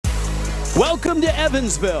Welcome to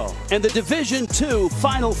Evansville and the Division II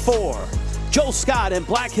Final Four. Joel Scott and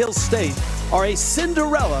Black Hills State are a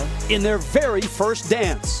Cinderella in their very first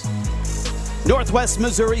dance. Northwest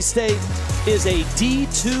Missouri State is a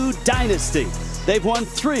D2 dynasty. They've won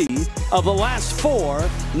 3 of the last 4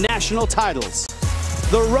 national titles.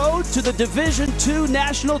 The road to the Division II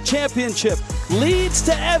National Championship leads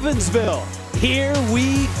to Evansville. Here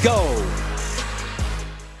we go.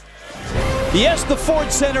 Yes, the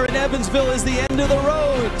Ford Center in Evansville is the end of the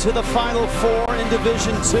road to the Final Four in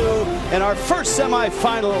Division II. And our first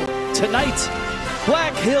semifinal tonight,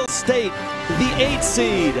 Black Hills State, the 8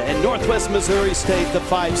 seed, and Northwest Missouri State, the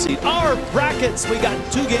 5 seed. Our brackets, we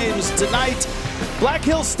got 2 games tonight. Black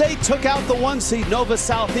Hills State took out the 1 seed, Nova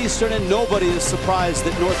Southeastern, and nobody is surprised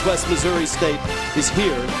that Northwest Missouri State is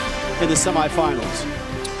here in the semifinals.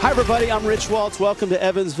 Hi everybody, I'm Rich Waltz. Welcome to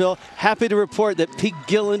Evansville. Happy to report that Pete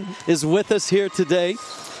Gillen is with us here today.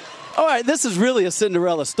 All right, this is really a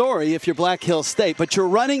Cinderella story if you're Black Hills State, but you're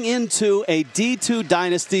running into a D2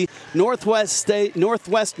 dynasty.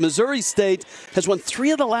 Northwest Missouri State has won 3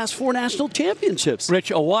 of the last 4 national championships. Rich,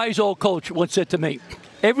 a wise old coach once said to me,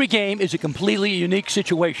 every game is a completely unique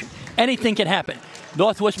situation. Anything can happen.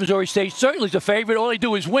 Northwest Missouri State certainly is a favorite. All they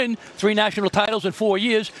do is win 3 national titles in 4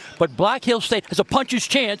 years. But Black Hills State has a puncher's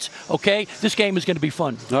chance, okay? This game is going to be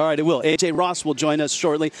fun. All right, it will. A.J. Ross will join us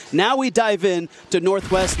shortly. Now we dive in to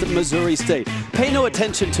Northwest Missouri State. Pay no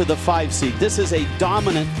attention to the 5 seed. This is a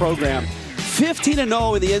dominant program. 15-0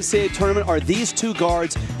 in the NCAA tournament are these 2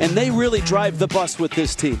 guards, and they really drive the bus with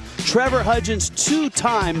this team. Trevor Hudgens,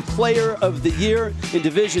 2-time Player of the Year in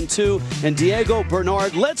Division II, and Diego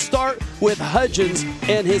Bernard. Let's start with Hudgens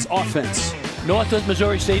and his offense. Northwest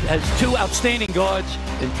Missouri State has 2 outstanding guards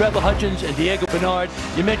in Trevor Hudgens and Diego Bernard.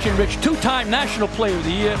 You mentioned Rich, 2-time National Player of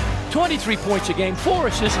the Year, 23 points a game, 4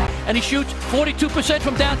 assists, and he shoots 42%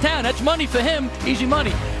 from downtown. That's money for him, easy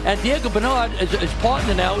money. And Diego Bernard, his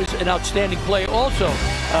partner now, is an outstanding player also.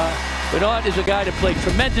 Bernard is a guy that played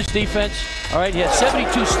tremendous defense. All right, he has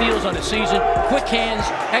 72 steals on the season, quick hands,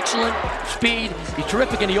 excellent speed. He's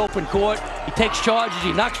terrific in the open court. He takes charges,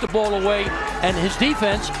 he knocks the ball away, and his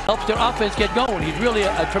defense helps their offense get going. He's really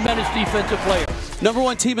a tremendous defensive player. Number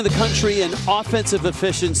 1 team in the country in offensive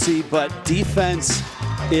efficiency, but defense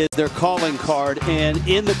is their calling card. And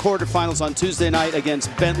in the quarterfinals on Tuesday night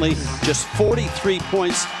against Bentley, just 43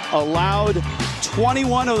 points allowed,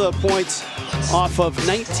 21 of the points off of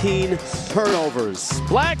 19 turnovers.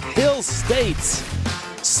 Black Hills State,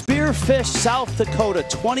 Spearfish, South Dakota,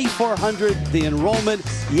 2,400 the enrollment.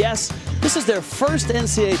 Yes, this is their first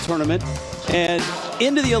NCAA tournament and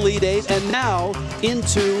into the Elite 8 and now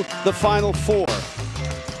into the Final Four.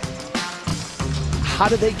 How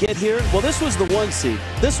did they get here? Well, this was the 1 seed.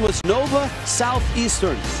 This was Nova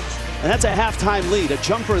Southeastern, and that's a halftime lead, a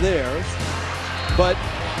jumper there. But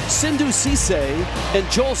Sindhu Cisse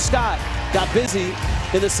and Joel Scott got busy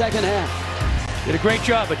in the second half. Did a great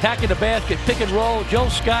job attacking the basket, pick and roll. Joel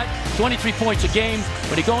Scott, 23 points a game.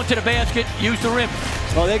 When he go into the basket, use the rim.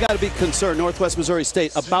 Well, they got to be concerned, Northwest Missouri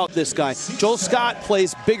State, about this guy. Joel Scott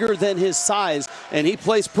plays bigger than his size, and he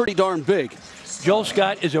plays pretty darn big. Joel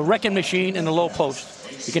Scott is a wrecking machine in the low post.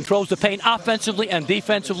 He controls the paint offensively and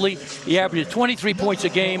defensively. He averages 23 points a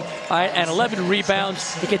game and 11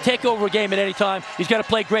 rebounds. He can take over a game at any time. He's got to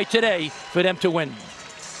play great today for them to win.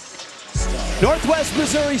 Northwest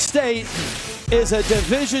Missouri State is a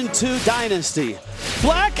Division II dynasty.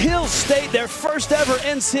 Black Hills State, their first ever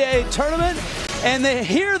NCAA tournament, and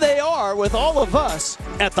here they are with all of us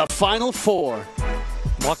at the Final Four.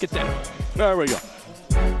 Mark it down. There we go.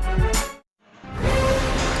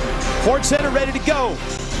 Ford Center ready to go.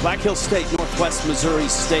 Black Hills State, Northwest Missouri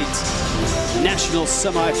State. National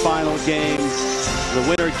semifinal game. The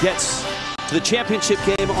winner gets to the championship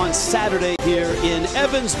game on Saturday here in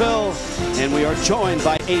Evansville. And we are joined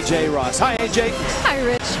by A.J. Ross. Hi, A.J. Hi,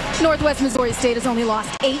 Rich. Northwest Missouri State has only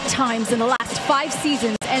lost 8 times in the last 5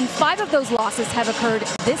 seasons, and 5 of those losses have occurred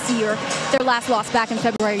this year. Their last loss back in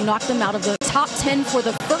February knocked them out of the top 10 for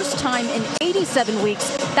the first time in 87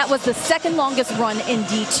 weeks. That was the 2nd longest run in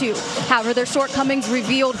D2. However, their shortcomings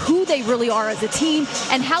revealed who they really are as a team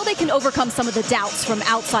and how they can overcome some of the doubts from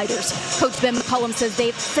outsiders. Coach Ben McCullum says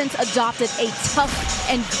they've since adopted a tough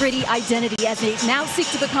and gritty identity as they now seek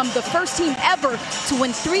to become the first team ever to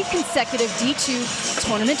win 3 consecutive D2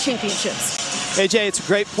 tournament championships. AJ, it's a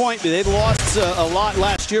great point. They lost a lot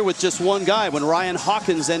last year with just 1 guy when Ryan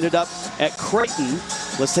Hawkins ended up at Creighton.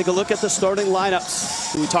 Let's take a look at the starting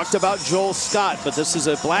lineups. We talked about Joel Scott, but this is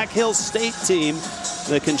a Black Hills State team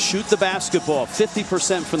that can shoot the basketball.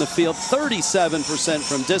 50% from the field, 37%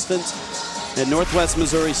 from distance. And Northwest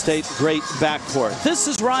Missouri State, great backcourt. This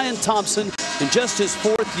is Ryan Thompson in just his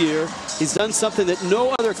 4th year. He's done something that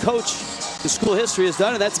no other coach in school history has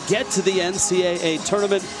done, and that's get to the NCAA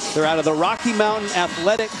tournament. They're out of the Rocky Mountain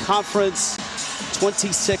Athletic Conference,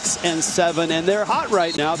 26-7, and they're hot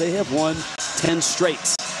right now. They have won 10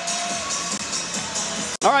 straight.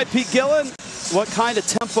 All right, Pete Gillen, what kind of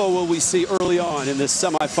tempo will we see early on in this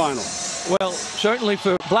semifinal? Well, certainly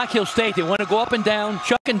for Black Hill State, they want to go up and down,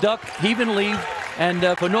 chuck and duck, heave and leave.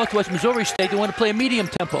 And for Northwest Missouri State, they want to play a medium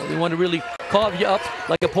tempo. They want to really carve you up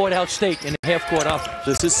like a Porterhouse State in a half-court offense.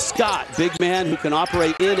 This is Scott, big man who can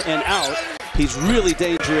operate in and out. He's really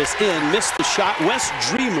dangerous in, missed the shot. Wes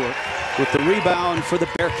Dreamer with the rebound for the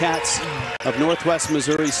Bearcats of Northwest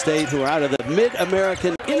Missouri State, who are out of the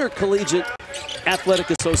Mid-American Intercollegiate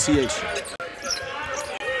Athletic Association.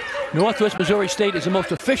 Northwest Missouri State is the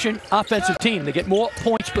most efficient offensive team. They get more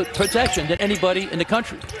points per possession than anybody in the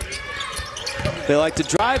country. They like to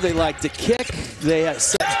drive, they like to kick, they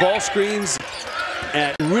set ball screens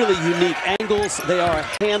at really unique angles. They are a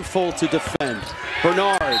handful to defend.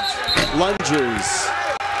 Bernard lunges,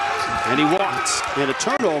 and he walks. And a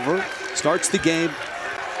turnover starts the game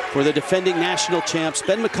for the defending national champs.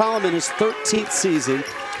 Ben McCollum in his 13th season.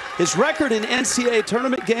 His record in NCAA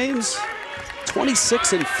tournament games,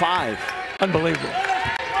 26-5. Unbelievable.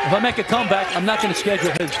 If I make a comeback, I'm not going to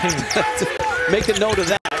schedule his team. Make a note of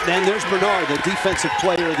that. And there's Bernard, the defensive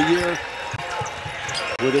player of the year,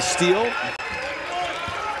 with a steal.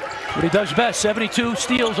 What he does best, 72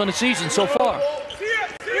 steals on the season so far.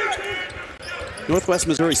 Northwest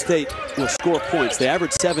Missouri State will score points. They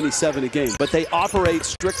average 77 a game, but they operate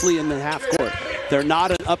strictly in the half court. They're not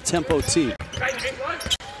an up-tempo team.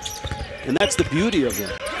 And that's the beauty of them.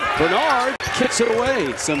 Bernard kicks it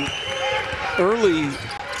away. Some early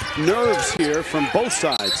nerves here from both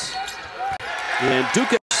sides. And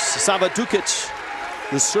Dukic, Sava Dukic,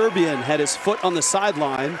 the Serbian, had his foot on the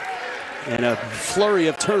sideline, and a flurry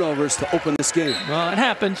of turnovers to open this game. Well, it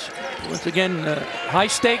happens. Once again, high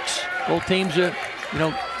stakes. Both teams are,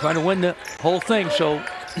 trying to win the whole thing. So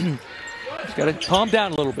it's got to calm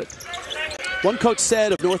down a little bit. One coach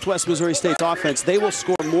said of Northwest Missouri State's offense, they will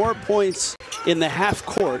score more points in the half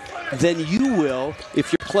court than you will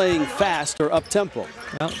if you're playing fast or up tempo.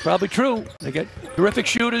 Well, probably true. They get terrific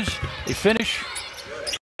shooters. They finish.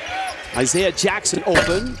 Isaiah Jackson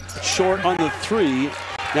open, short on the 3.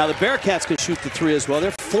 Now the Bearcats can shoot the 3 as well.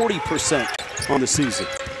 They're 40% on the season.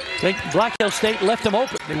 I think Black Hill State left him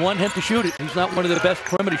open. They want him to shoot it. He's not one of their best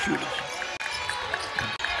perimeter shooters.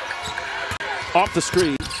 Off the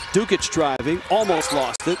screen, Dukic driving, almost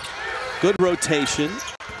lost it. Good rotation.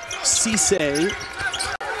 Cisse.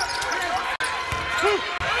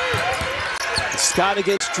 Scott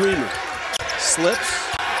against Dreamer. Slips.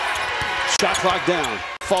 Shot clock down.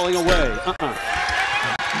 Falling away.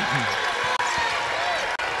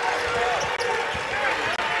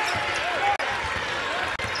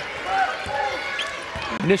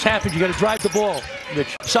 When this happens, you got to drive the ball,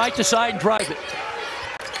 Rich. Side to side and drive it.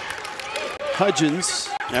 Hudgens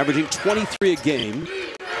averaging 23 a game.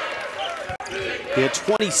 He had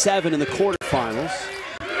 27 in the quarterfinals.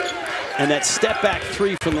 And that step back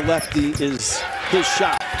 3 from the lefty is his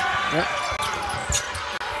shot. Yep.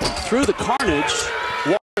 Through the carnage,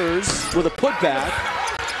 Waters with a putback.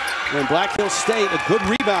 And Black Hill State, a good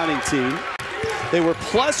rebounding team. They were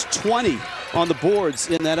plus 20 on the boards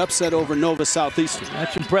in that upset over Nova Southeastern.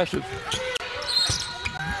 That's impressive.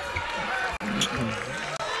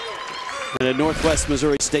 And a Northwest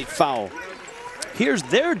Missouri State foul. Here's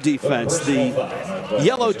their defense, the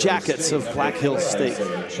Yellow Jackets of Black Hill State.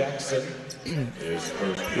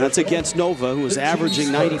 That's against Nova, who was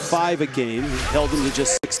averaging 95 a game, held them to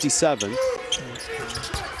just 67.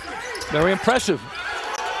 Very impressive.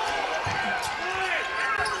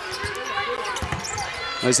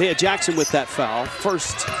 Isaiah Jackson with that foul,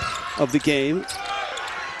 first of the game.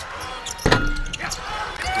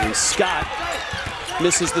 And Scott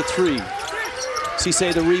misses the 3.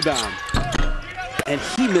 Cisse the rebound. And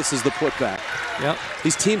he misses the putback. Yep.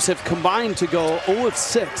 These teams have combined to go 0 of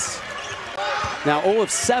 6. Now 0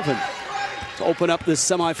 of 7 to open up this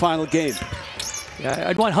semifinal game. Yeah,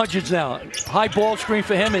 I'd want Hudgens now. High ball screen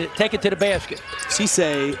for him and take it to the basket.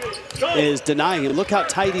 Cisse is denying him. Look how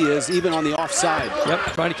tight he is, even on the offside. Yep,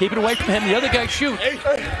 trying to keep it away from him. The other guy shoot.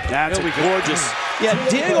 That's gorgeous. Yeah,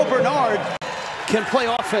 Diego Bernard can play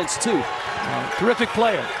offense too. Terrific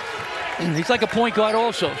player. He's like a point guard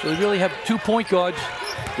also. So they really have 2 point guards.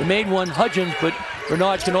 The main one, Hudgens, but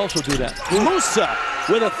Bernard can also do that. Musa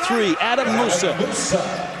with a 3. Adam Musa,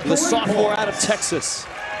 the sophomore out of Texas.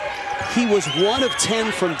 He was 1 of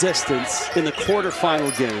 10 from distance in the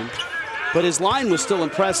quarterfinal game. But his line was still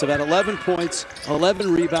impressive at 11 points,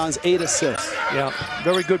 11 rebounds, 8 assists. Yeah,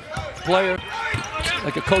 very good player,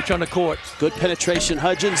 like a coach on the court. Good penetration,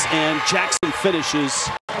 Hudgens, and Jackson finishes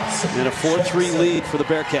in a 4-3 lead for the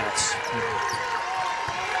Bearcats.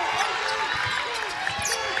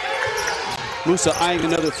 Musa eyeing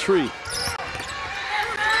another three.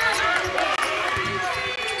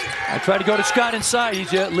 I try to go to Scott inside.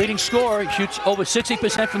 He's a leading scorer. He shoots over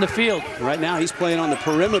 60% from the field. Right now he's playing on the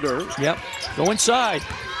perimeter. Yep, go inside.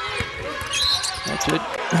 That's it,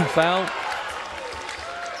 foul.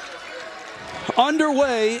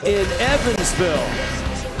 Underway in Evansville.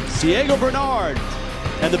 Diego Bernard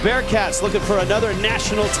and the Bearcats looking for another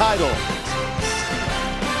national title.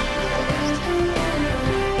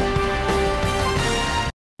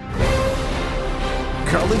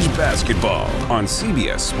 College basketball on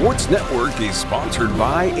CBS Sports Network is sponsored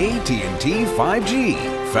by AT&T 5G.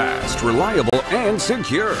 Fast, reliable, and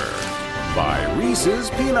secure. By Reese's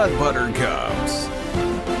Peanut Butter Cups.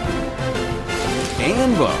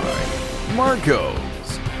 And by Marco's.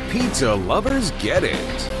 Pizza lovers get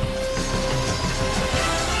it.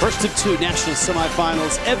 First of two national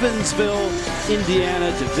semifinals, Evansville,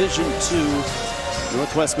 Indiana, Division II,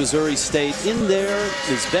 Northwest Missouri State. In there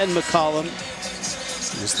is Ben McCollum.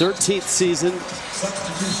 His 13th season,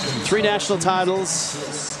 3 national titles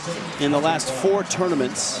in the last 4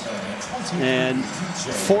 tournaments, and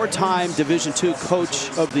 4-time Division II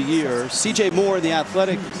Coach of the Year. C.J. Moore, The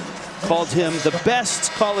Athletic, called him the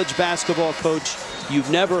best college basketball coach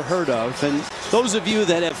you've never heard of. And those of you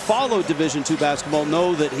that have followed Division II basketball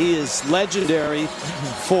know that he is legendary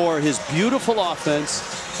for his beautiful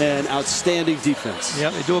offense and outstanding defense.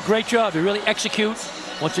 Yeah, they do a great job. They really execute.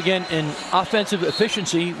 Once again, in offensive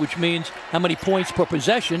efficiency, which means how many points per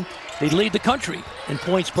possession, they lead the country in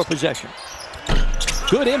points per possession.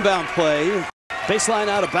 Good inbound play. Baseline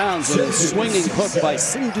out of bounds, and a swinging hook by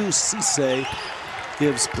Sindhu Cisse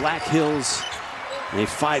gives Black Hills a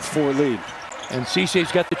 5-4 lead. And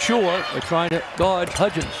Cisse's got the chore of trying to guard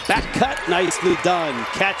Hudgens. Back cut, nicely done.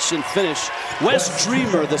 Catch and finish. Wes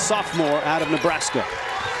Dreamer, the sophomore out of Nebraska.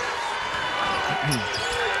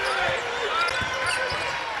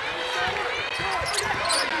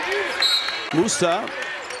 Musa,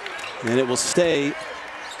 and it will stay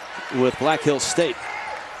with Black Hills State.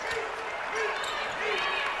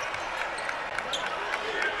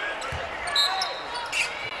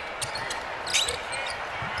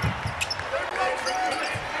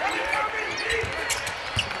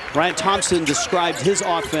 Brian Thompson described his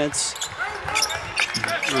offense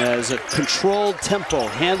as a controlled tempo,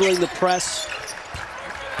 handling the press,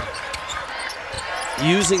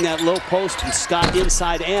 using that low post with Scott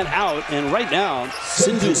inside and out. And right now,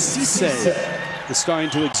 Sindhu Cisse is starting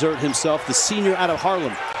to exert himself, the senior out of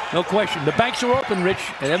Harlem. No question. The banks are open, Rich,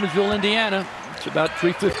 at Evansville, Indiana. It's about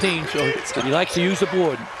 3:15, so he likes to use the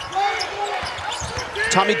board.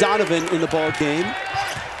 Tommy Donovan in the ball game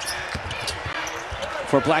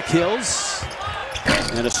for Black Hills.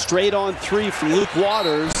 And a straight-on three from Luke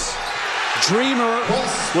Waters. Dreamer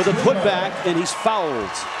with a putback, and he's fouled.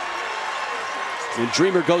 And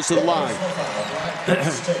Dreamer goes to the line.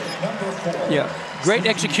 Yeah, great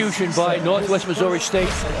execution by Northwest Missouri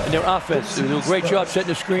State and their offense. They do a great job setting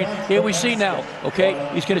the screen. Here we see now, okay?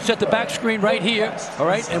 He's going to set the back screen right here, all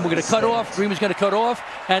right? And we're going to cut off. Dreamer's going to cut off,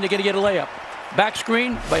 and they're going to get a layup. Back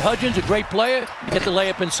screen by Hudgens, a great player. Get the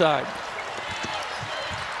layup inside.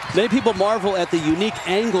 Many people marvel at the unique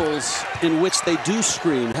angles in which they do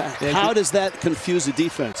screen. How does that confuse the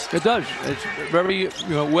defense? It does. It's very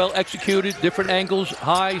well executed, different angles,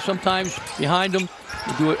 high, sometimes behind them.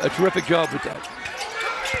 They do a terrific job with that.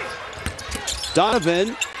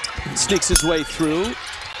 Donovan sneaks his way through.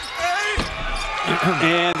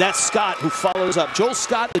 And that's Scott who follows up. Joel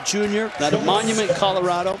Scott, the junior, out of Monument,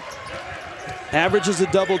 Colorado. Averages a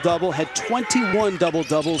double-double, had 21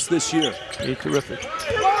 double-doubles this year. He's terrific.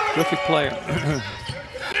 Terrific player.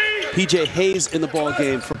 PJ Hayes in the ball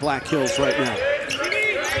game for Black Hills right now.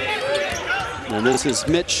 And this is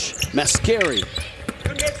Mitch Mascari.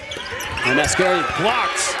 And Mascari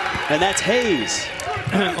blocks, and that's Hayes.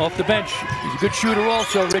 Off the bench. He's a good shooter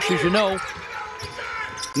also, Rich, as you know.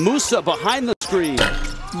 Musa behind the screen.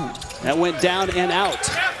 That went down and out.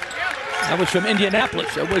 That was from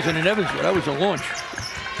Indianapolis. That wasn't in Evansville. That was a launch.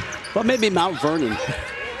 Well, maybe Mount Vernon.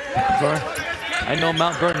 I know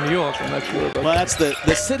Mount Vernon, New York. I'm not sure about well, that's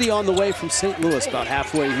the city on the way from St. Louis, about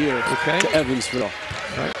halfway here to Evansville.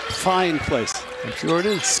 Right. Fine place. I'm sure it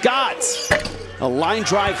is. Scott, a line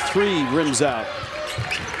drive three, rims out.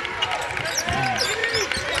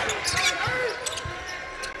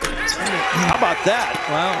 How about that?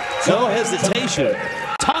 Wow. No hesitation.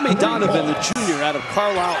 Tommy Donovan, the junior out of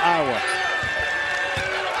Carlisle, Iowa.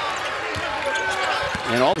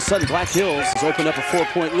 And all of a sudden, Black Hills has opened up a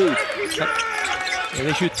 4-point lead. And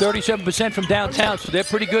they shoot 37% from downtown, so they're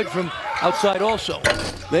pretty good from outside also.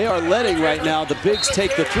 They are letting right now the bigs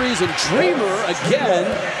take the threes, and Dreamer again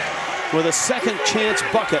with a second chance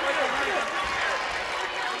bucket.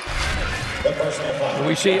 And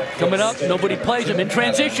we see it coming up. Nobody plays him in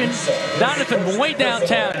transition. Donovan way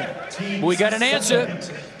downtown. We got an answer.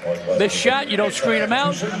 This shot, you don't screen him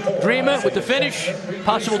out. Dreamer with the finish.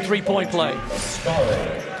 Possible three-point play.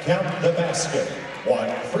 Count the basket. One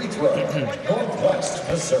free throw. Northwest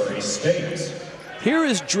Missouri State. Here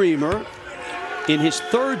is Dreamer in his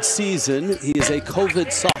third season. He is a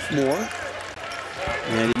COVID sophomore,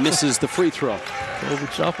 and he misses the free throw.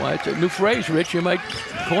 COVID sophomore. It's a new phrase, Rich. You might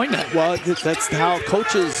coin that. Well, that's how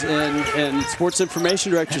coaches and sports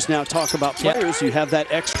information directors now talk about players. Yep. You have that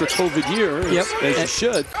extra COVID year, as you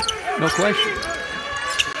should. No question.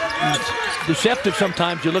 It's deceptive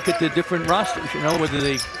sometimes. You look at the different rosters, you know, whether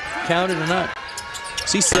they count it or not.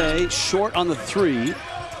 Cisse short on the three,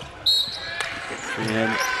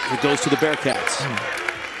 and it goes to the Bearcats.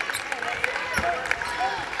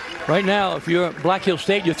 Right now, if you're Black Hills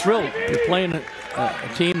State, you're thrilled. You're playing a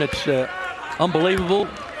team that's unbelievable.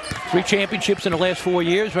 3 championships in the last 4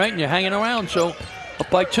 years, right? And you're hanging around, so up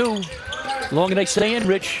by 2. The longer they stay in,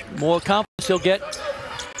 Rich, more confidence they'll get.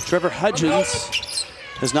 Trevor Hudgens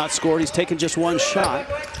has not scored. He's taken just 1 shot.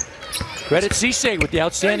 Credit Cisse with the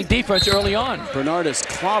outstanding defense early on. Bernard is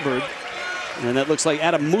clobbered, and that looks like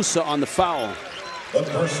Adam Musa on the foul. The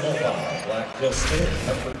personal foul, Black Hills State,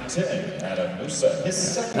 number 10, Adam Musa. His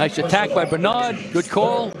second nice attack by Bernard. Good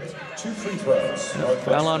call. 2 free throws.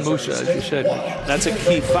 Foul on Musa, as you said. That's a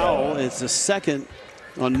key foul. It's the second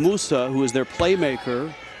on Musa, who is their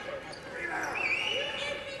playmaker.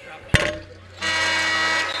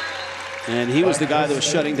 And he was the guy that was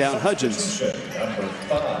shutting down Hudgens. Number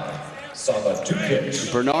 5, Saba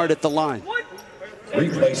Dukic. Bernard at the line.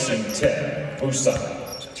 Replacing 10, Musa.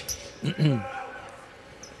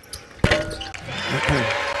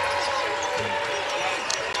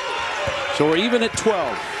 So we're even at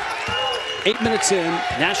 12. 8 minutes in,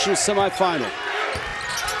 national semifinal.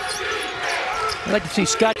 I'd like to see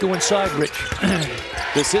Scott go inside, Rich.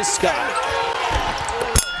 This is Scott.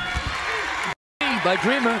 By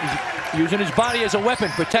Dreamer, he's using his body as a weapon,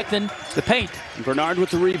 protecting the paint. Bernard with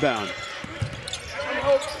the rebound.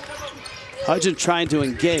 Hudgens trying to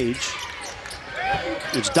engage.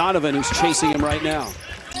 It's Donovan who's chasing him right now.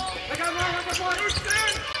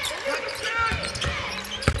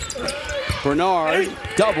 Bernard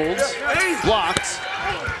doubled, blocked.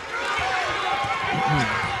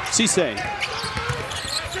 Cisse.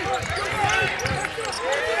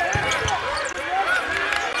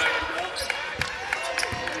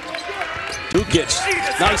 Dukic,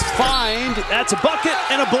 nice find. That's a bucket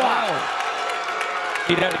and a block.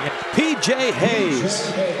 PJ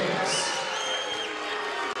Hayes.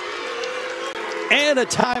 And a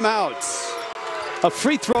timeout. A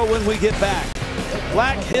free throw when we get back.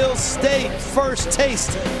 Black Hills State, first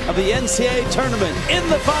taste of the NCAA tournament in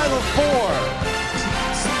the Final Four.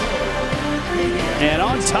 And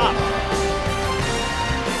on top,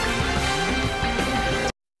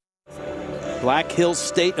 Black Hills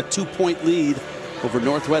State, a 2-point lead over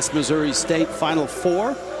Northwest Missouri State. Final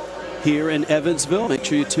Four here in Evansville. Make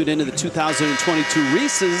sure you tune into the 2022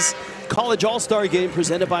 Reese's College All-Star Game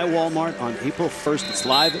presented by Walmart on April 1st. It's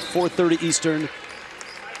live at 4:30 Eastern.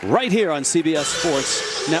 Right here on CBS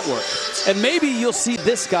Sports Network. And maybe you'll see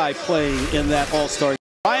this guy playing in that All-Star.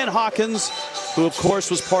 Ryan Hawkins, who of course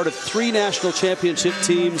was part of 3 national championship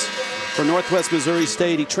teams for Northwest Missouri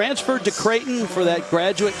State. He transferred to Creighton for that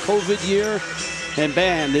graduate COVID year, and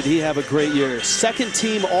man, did he have a great year. Second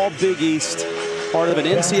team All-Big East, part of an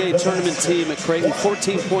NCAA tournament team at Creighton,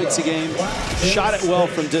 14 points a game, shot it well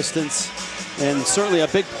from distance, and certainly a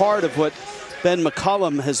big part of what Ben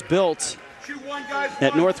McCollum has built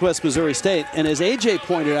at Northwest Missouri State. And as AJ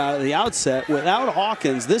pointed out at the outset, without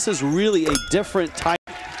Hawkins, this is really a different type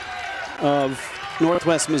of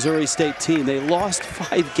Northwest Missouri State team. They lost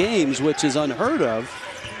 5 games, which is unheard of.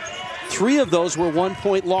 3 of those were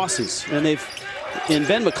 1-point losses. And they've, in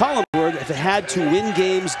Ben McCollum's word, have had to win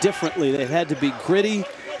games differently. They've had to be gritty.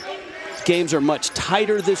 Games are much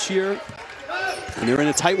tighter this year. And they're in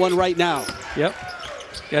a tight one right now. Yep.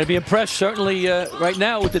 Got to be impressed, certainly, right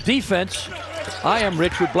now with the defense. I am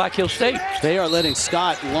Rich with Black Hills State. They are letting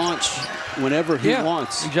Scott launch whenever he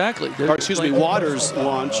wants. Exactly. Or, excuse me, Waters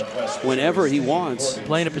launch whenever he wants.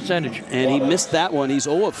 Playing a percentage. And he missed that one. He's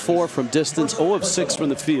 0 of 4 from distance, 0 of 6 from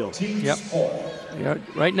the field. Yep. Yeah,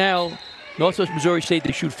 right now, Northwest Missouri State,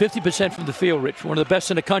 they shoot 50% from the field, Rich. One of the best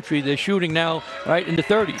in the country. They're shooting now right in the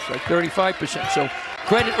 30s, like 35%. So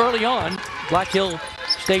credit early on, Black Hill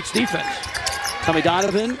State's defense. Tommy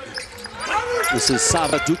Donovan. This is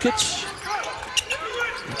Sava Dukic.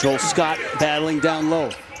 Joel Scott battling down low.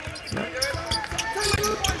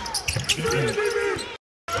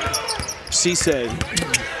 Cisse.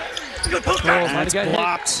 That's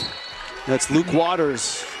blocked. That's Luke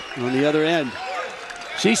Waters on the other end.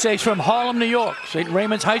 Cisse's from Harlem, New York. St.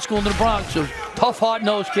 Raymond's High School in the Bronx. A tough,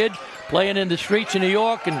 hard-nosed kid playing in the streets of New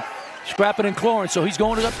York and scrapping and clawing. So he's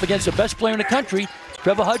going up against the best player in the country,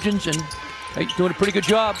 Trevor Hudgens, and he's doing a pretty good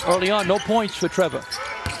job early on. No points for Trevor.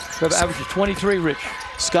 Trevor averages 23, Rich.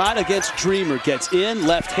 Scott against Dreamer. Gets in,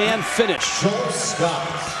 left hand, finish.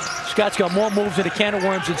 Scott's got more moves than a can of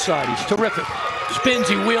worms inside. He's terrific. Spins,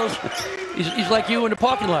 he wheels. He's like you in the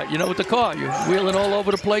parking lot, you know, with the car. You're wheeling all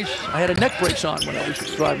over the place. I had a neck brace on when I was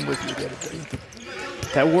driving with you the other day.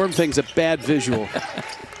 That worm thing's a bad visual.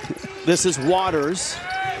 This is Waters.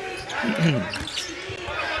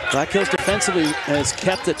 Black Hills defensively has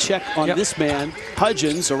kept a check on this man.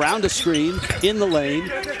 Hudgens around the screen, in the lane,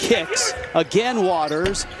 kicks. Again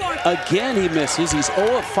Waters. Again he misses. He's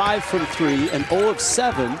 0 of 5 from 3 and 0 of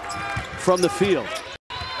 7 from the field.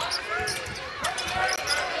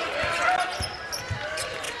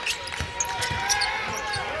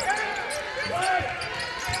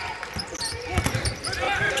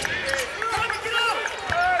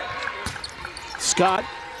 Scott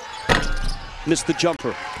missed the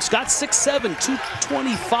jumper. Scott 6'7",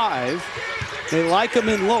 225. They like him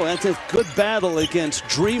in low. That's a good battle against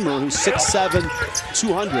Dreamer, who's 6'7",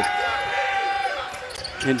 200.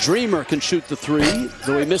 And Dreamer can shoot the three,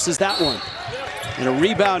 though he misses that one. And a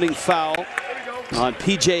rebounding foul on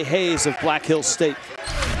P.J. Hayes of Black Hills State.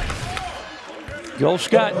 Joel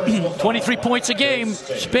Scott, 23 points a game.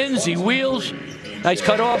 Spins, he wheels. Nice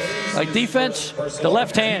cut off, like defense. The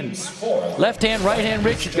left hand, right hand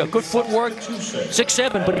Rich. He's got good footwork.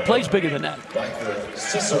 6'7", but he plays bigger than that.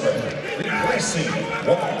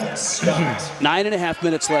 9.5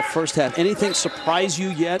 minutes left first half. Anything surprise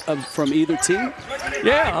you yet from either team?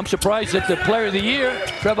 Yeah, I'm surprised that the player of the year,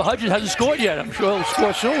 Trevor Hudgens, hasn't scored yet. I'm sure he'll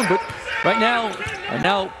score soon, but right now,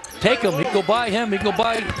 take him. He can go by him. He can go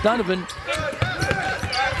by Donovan.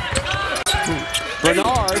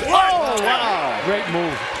 Bernard. Oh, wow. Great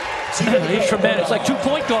move. He's tremendous. It's like 2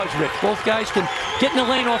 point guards, Rich. Both guys can get in the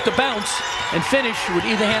lane off the bounce and finish with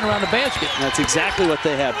either hand around the basket. That's exactly what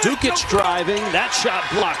they have. Dukic driving. That shot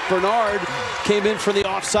blocked. Bernard came in for the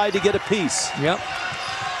offside to get a piece. Yep.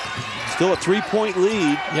 Still a 3-point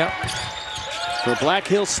lead. Yep. For Black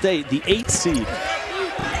Hills State, the 8th seed.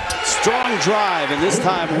 Strong drive, and this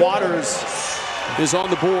time Waters is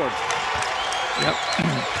on the board. Yep.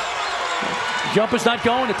 Jumper's not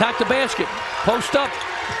going. Attack the basket. Post up.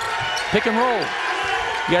 Pick and roll.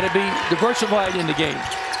 You got to be diversified in the game.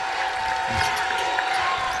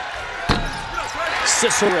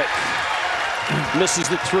 Cicerik misses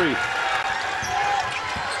the three.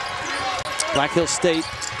 Black Hills State,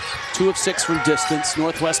 2 of 6 from distance.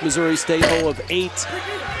 Northwest Missouri State, 0 of 8,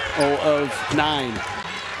 0 of 9.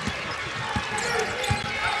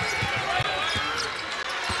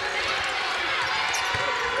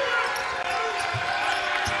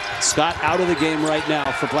 Scott out of the game right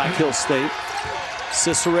now for Black Hills State.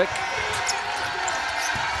 Cicerik.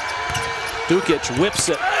 Dukic whips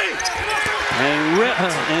it. And ripped.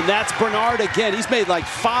 And that's Bernard again. He's made like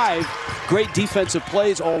 5 great defensive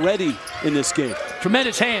plays already in this game.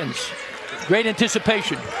 Tremendous hands. Great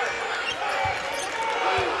anticipation.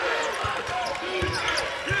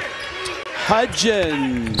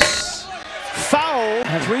 Hudgens. Foul.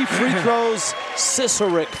 3 free throws.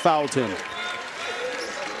 Cicerik fouled him.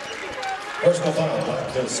 Personal foul, Black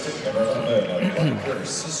Hills State, number 11,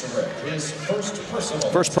 Cicerik. His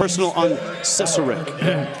first personal on Cicerik.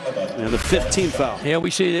 And the 15th foul. Yeah, we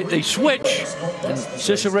see they switch. And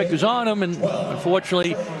Cicerik is on him, and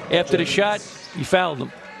unfortunately, after the shot, he fouled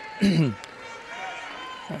him.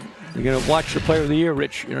 They're going to watch the player of the year,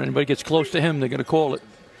 Rich. You know, anybody gets close to him, they're going to call it.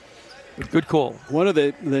 But good call. One of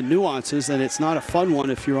the nuances, and it's not a fun one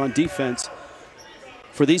if you're on defense,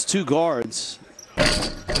 for these two guards,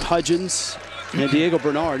 Hudgens and Diego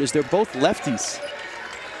Bernard, is they're both lefties.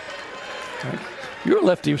 Right. You're a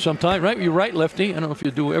lefty sometimes, right? You're right lefty. I don't know if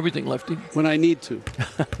you do everything lefty. When I need to.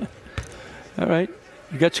 All right.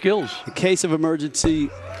 You got skills. In case of emergency.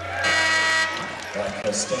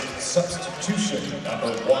 Substitution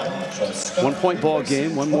number 1. 1 point ball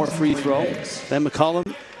game. One more free throw. Then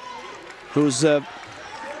McCollum, who's, you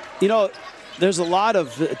know, there's a lot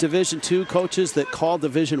of Division II coaches that call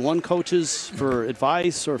Division I coaches for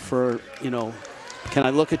advice or for, can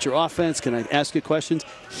I look at your offense? Can I ask you questions?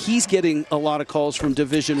 He's getting a lot of calls from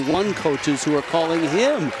Division I coaches who are calling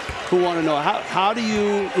him, who want to know, how do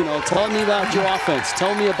you, tell me about your offense.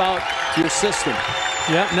 Tell me about your system.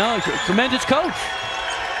 Yeah, no, he's a tremendous coach.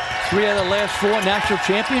 3 out of the last 4 national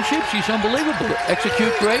championships. He's unbelievable.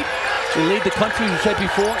 Execute great. They lead the country, as you said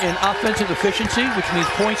before, in offensive efficiency, which means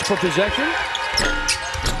points per possession.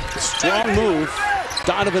 Strong move.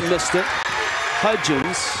 Donovan missed it.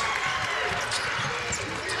 Hudgens.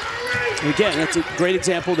 Again, that's a great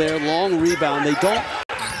example there. Long rebound. They don't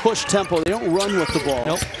push tempo. They don't run with the ball.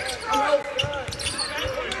 Nope.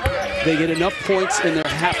 They get enough points in their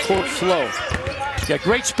half-court flow. Got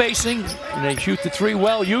great spacing, and they shoot the 3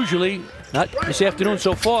 well usually. Not this afternoon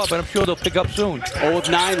so far, but I'm sure they'll pick up soon. 0 of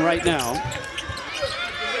 9 right now.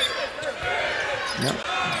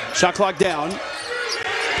 Yep. Shot clock down.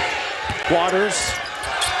 Waters.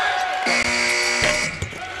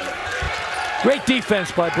 Great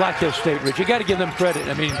defense by Black Hill State, Rich. You got to give them credit.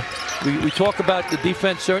 I mean, we talk about the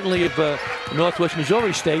defense certainly of Northwest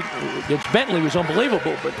Missouri State. Against Bentley was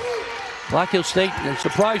unbelievable, but Black Hill State, it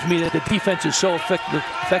surprised me that the defense is so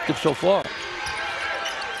effective so far.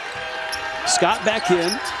 Scott back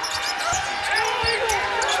in.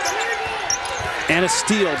 And a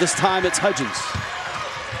steal. This time it's Hudgens.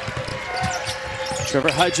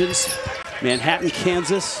 Trevor Hudgens, Manhattan,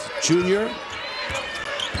 Kansas, junior.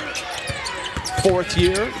 4th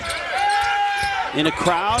year. In a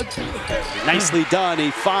crowd. Nicely done. He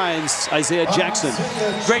finds Isaiah Jackson.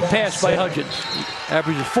 Great pass by Hudgens.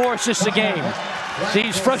 Averages 4 assists a game. See,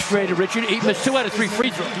 he's frustrated, Richard. He missed 2 out of 3 free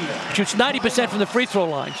throws. Shoots 90% from the free throw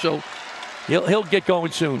line, so he'll get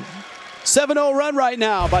going soon. 7-0 run right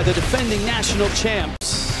now by the defending national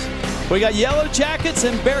champs. We got Yellow Jackets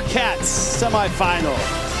and Bearcats semifinal.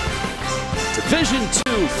 Division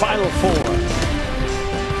II Final Four.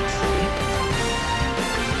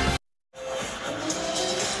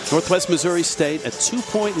 Northwest Missouri State, a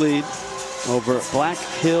 2-point lead over Black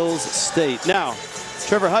Hills State. Now,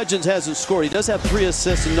 Trevor Hudgens hasn't scored. He does have 3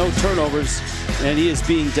 assists and no turnovers, and he is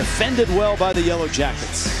being defended well by the Yellow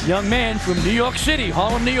Jackets. Young man from New York City,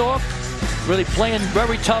 Harlem, New York, really playing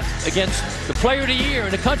very tough against the player of the year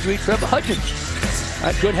in the country, Trevor Hudgens.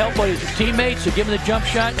 Good help by his teammates to give him the jump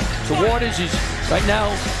shot. To Waters, he's right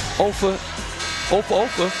now 0 for 0.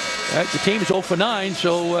 The team is 0 for 9,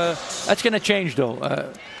 so that's going to change,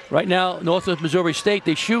 though. Right now, Northwest Missouri State,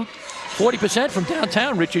 they shoot 40% from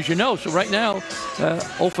downtown, Rich, as you know. So right now,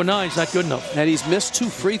 0 for 9 is not good enough. And he's missed 2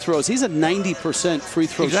 free throws. He's a 90% free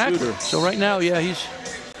throw shooter. So right now, yeah,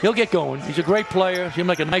 he'll get going. He's a great player. Seemed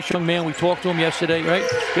like a nice young man. We talked to him yesterday, right?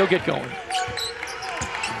 He'll get going.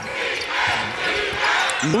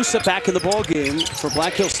 Musa back in the ball game for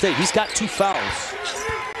Black Hill State. He's got 2 fouls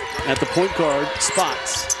at the point guard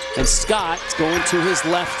spots. And Scott going to his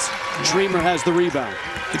left. Dreamer has the rebound.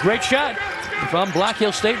 It's a great shot. If I'm Black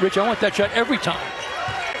Hill State, Rich, I want that shot every time.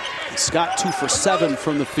 Scott 2 for 7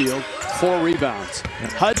 from the field, 4 rebounds.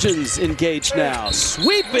 Hudgens engaged now,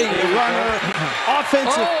 sweeping the runner,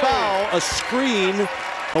 offensive foul, a screen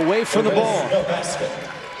away from the ball.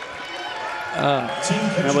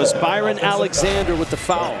 That was Byron Alexander with the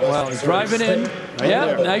foul. Well, he's driving in.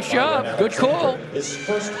 Yeah, nice job. Good call.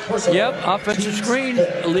 Yep, offensive screen,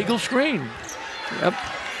 illegal screen. Yep,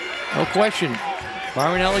 no question.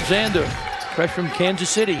 Byron Alexander, fresh from Kansas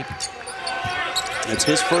City. It's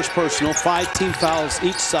his first personal, 5 team fouls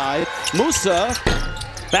each side. Musa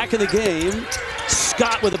back in the game.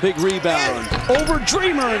 Scott with a big rebound. Over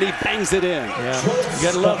Dreamer, and he bangs it in. Yeah, you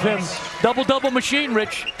gotta love him. Double-double machine,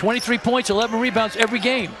 Rich. 23 points, 11 rebounds every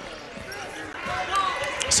game.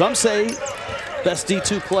 Some say best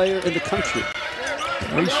D2 player in the country.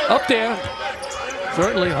 He's up there.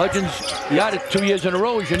 Certainly, Hudgens got it 2 years in a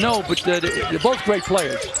row, as you know, but they're both great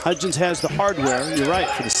players. Hudgens has the hardware, you're right,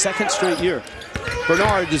 for the 2nd straight year.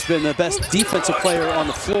 Bernard has been the best defensive player on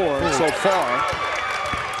the floor so far.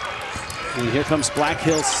 And here comes Black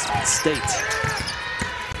Hills State.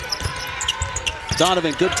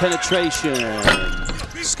 Donovan, good penetration.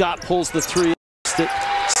 Scott pulls the 3.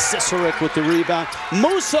 Ciceric with the rebound.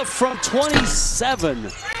 Musa from 27.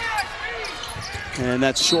 And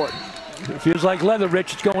that's short. It feels like leather,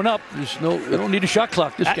 Rich. It's going up. They don't need a shot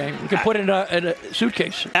clock this game. We can put it in a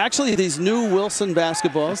suitcase. Actually, these new Wilson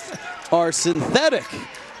basketballs are synthetic.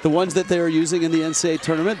 The ones that they are using in the NCAA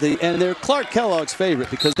tournament. And they're Clark Kellogg's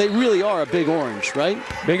favorite because they really are a big orange, right?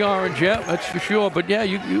 Big orange, yeah, that's for sure. But yeah,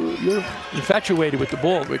 you're infatuated with the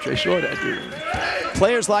ball, Rich. I saw that, dude.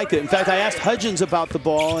 Players like it. In fact, I asked Hudgens about the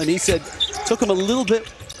ball, and he said it took him a little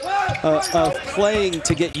bit of playing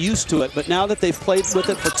to get used to it, but now that they've played with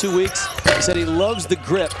it for 2 weeks, he said he loves the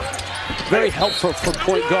grip. Very helpful for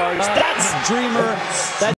point guards. That's Dreamer.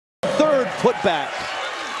 That third putback.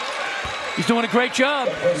 He's doing a great job.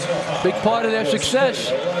 Big part of their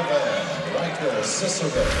success.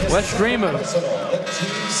 Wes Dreamer.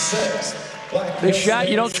 This shot,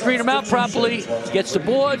 you don't screen him out properly. Gets the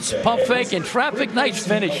boards, pump fake, and traffic. Nice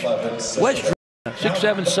finish. Wes Dreamer,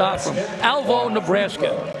 6'7" shot from Alvo, Nebraska.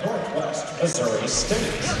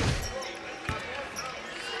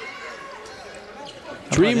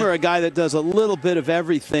 Dreamer, a guy that does a little bit of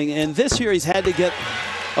everything, and this year he's had to get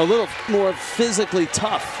a little more physically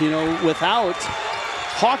tough, you know, without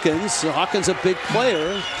Hawkins. Hawkins a big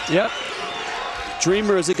player. Yep.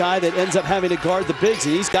 Dreamer is a guy that ends up having to guard the bigs,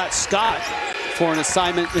 and he's got Scott for an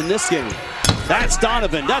assignment in this game. That's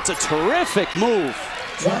Donovan. That's a terrific move.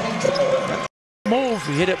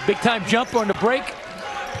 He hit a big-time jumper on the break.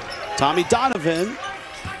 Tommy Donovan.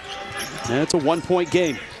 And it's a one-point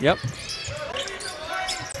game. Yep.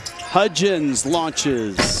 Hudgens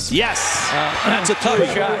launches. Yes. That's a tough three.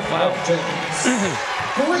 shot. Wow.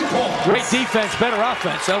 Great defense, better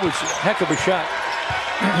offense. That was a heck of a shot.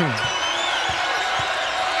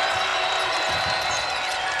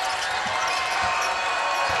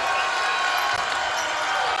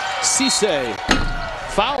 Cisse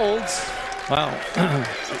fouled. Wow.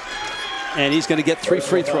 And he's going to get 3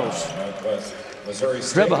 free throws.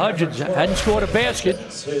 Trevor Hudgens hadn't scored a basket.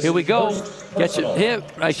 Here we go. Gets it here.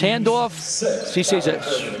 Nice handoff. Cisse's a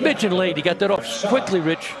smidgen late. He got that off quickly,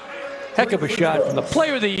 Rich. Heck of a shot from the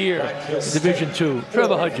player of the year, Division II,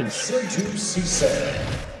 Trevor Hudgens.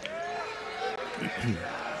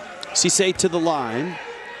 Cisse to the line.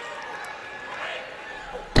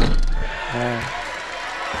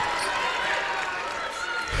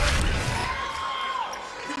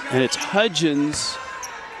 And it's Hudgens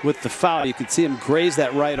with the foul. You can see him graze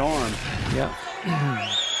that right arm. Yeah.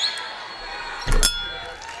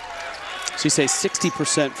 Cisse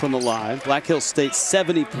 60% from the line. Black Hills State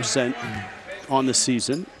 70% on the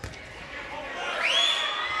season.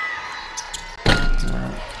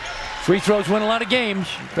 Free throws win a lot of games,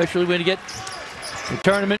 especially when you get the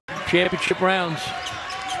tournament championship rounds.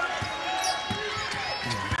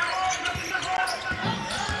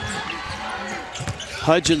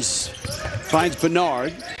 Hudgens finds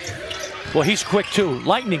Bernard. Well, he's quick too.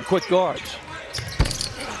 Lightning quick guards.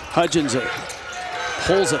 Hudgens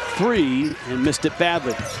pulls a 3 and missed it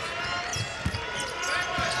badly.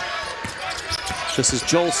 This is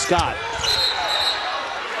Joel Scott.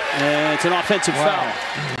 And it's an offensive foul.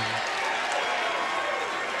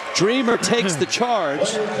 Dreamer takes the charge.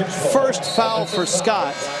 First foul for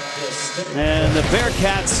Scott. And the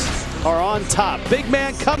Bearcats are on top. Big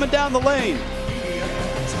man coming down the lane.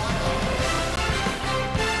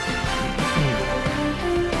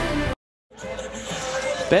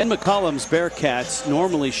 Ben McCollum's Bearcats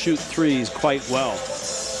normally shoot threes quite well.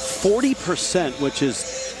 40%, which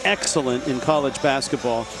is excellent in college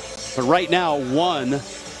basketball. But right now, 1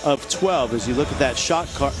 of 12 as you look at that shot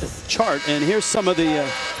chart. And here's some of the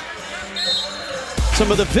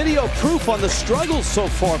video proof on the struggles so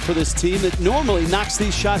far for this team that normally knocks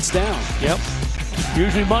these shots down. Yep.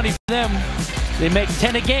 Usually money for them. They make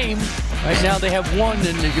 10 a game. Right now they have 1,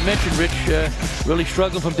 and as you mentioned, Rich, really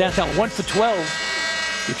struggling from downtown. 1 for 12,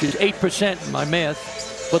 which is 8% in my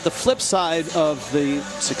math. But the flip side of the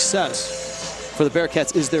success for the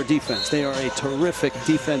Bearcats is their defense. They are a terrific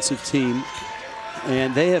defensive team,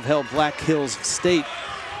 and they have held Black Hills State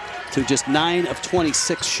to just 9 of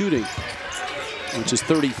 26 shooting, which is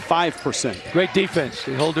 35%. Great defense.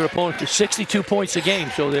 They hold their opponent to 62 points a game,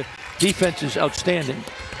 so their defense is outstanding.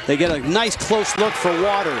 They get a nice close look for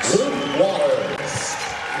Waters.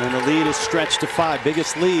 And the lead is stretched to 5.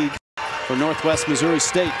 Biggest lead for Northwest Missouri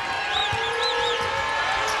State.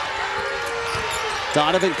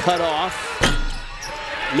 Donovan cut off.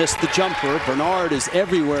 Missed the jumper. Bernard is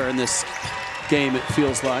everywhere in this game, it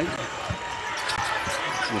feels like,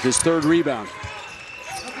 with his 3rd rebound.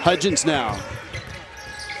 Hudgens now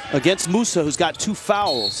against Musa, who's got 2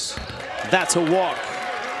 fouls. That's a walk.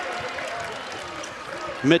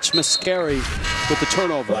 Mitch Mascari with the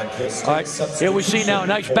turnover. All right, here we see now a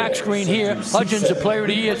nice back screen here. Hudgens, the player of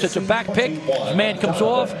the year, sets a back pick. His man comes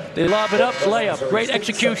off. They lob it up, layup. Great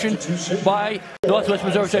execution by Northwest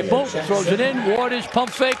Missouri State. Boom, throws it in. Waters,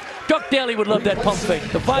 pump fake. Chuck Daly would love that pump fake.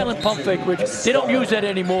 The violent pump fake, Rich. They don't use that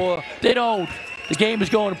anymore. They don't. The game is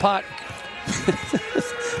going to pot.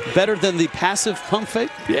 Better than the passive pump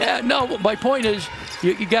fake? Yeah, no, my point is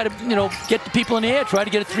you got to, get the people in the air, try to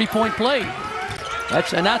get a 3-point play.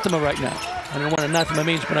 That's anathema right now. I don't know what anathema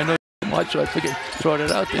means, but I know what it much, so I figured throw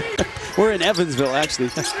it out there. We're in Evansville, actually.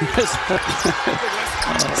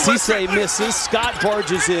 Cisse misses. Scott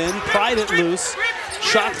barges in. Pried it loose.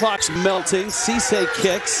 Shot clock's melting. Cisse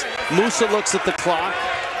kicks. Musa looks at the clock.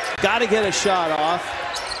 Got to get a shot off.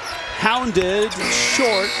 Hounded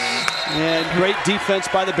short. And great defense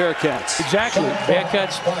by the Bearcats. Exactly.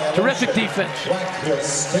 Bearcats, terrific defense.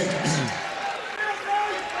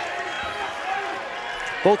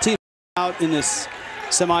 Both teams out in this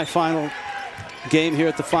semifinal game here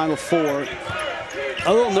at the Final Four.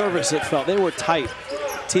 A little nervous it felt. They were tight.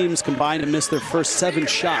 Teams combined to miss their first 7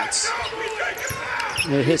 shots.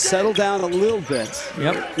 It has settled down a little bit.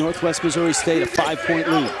 Yep. Northwest Missouri State a 5-point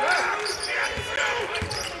lead.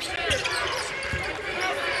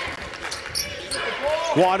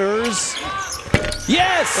 Waters.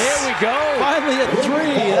 Yes! There we go. Finally a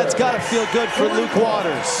 3. That's got to feel good for Luke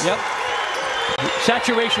Waters. Yep.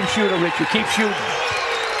 Saturation shooter, Richard. Keep shooting.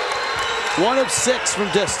 1 of 6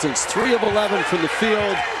 from distance. 3 of 11 from the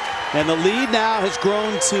field. And the lead now has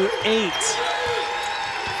grown to 8.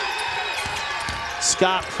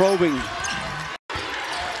 Scott probing.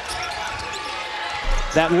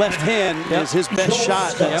 That left hand is his best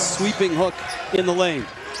shot. That sweeping hook in the lane.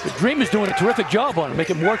 The Dream is doing a terrific job on him,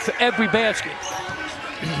 making him work for every basket.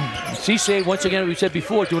 Cisse, once again, we said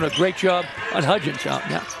before, doing a great job on Hudgens out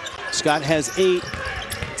now. Scott has 8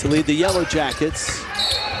 to lead the Yellow Jackets.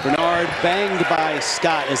 Bernard banged by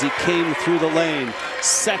Scott as he came through the lane.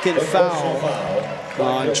 Second foul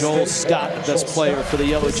on Joel Scott, the best player for the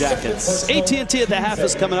Yellow Jackets. AT&T at the half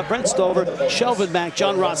is coming up. Brent Stover, Shelvin Mack,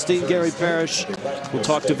 John Rothstein, Gary Parrish. We'll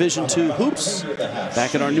talk Division II hoops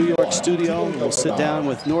back in our New York studio. We'll sit down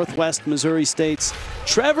with Northwest Missouri State's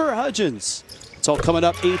Trevor Hudgens. It's all coming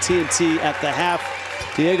up. AT&T at the half.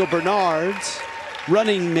 Diego Bernard,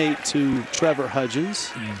 running mate to Trevor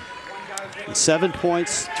Hudgens. 7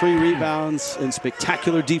 points, 3 rebounds, and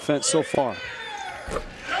spectacular defense so far.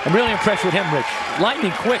 I'm really impressed with him, Rich.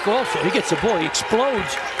 Lightning quick also. He gets the ball. He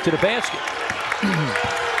explodes to the basket.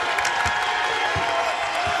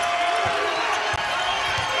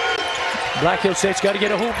 Black Hill State's got to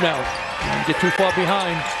get a hoop now. Don't get too far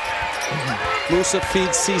behind. Musa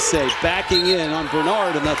feeds Cisse, backing in on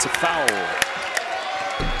Bernard, and that's a foul.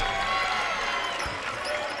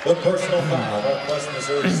 The personal foul, Northwest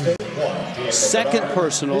Missouri State 1. Second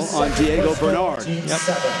personal on Diego Bernard. Yep.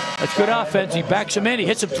 That's good offense. He backs him in. He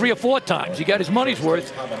hits him 3 or 4 times. He got his money's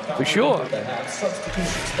worth for sure.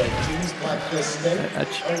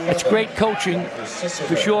 That's great coaching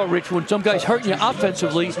for sure, Rich. When some guy's hurting you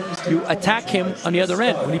offensively, you attack him on the other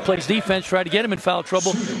end. When he plays defense, try to get him in foul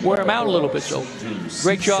trouble, wear him out a little bit. So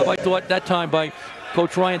great job, I thought, that time by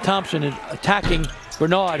Coach Ryan Thompson in attacking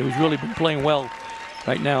Bernard, who's really been playing well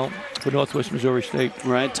right now for Northwest Missouri State.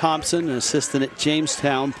 Right, Thompson, an assistant at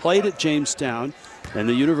Jamestown, played at Jamestown and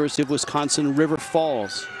the University of Wisconsin River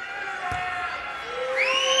Falls.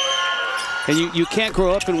 And you can't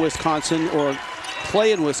grow up in Wisconsin or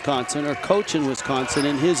play in Wisconsin or coach in Wisconsin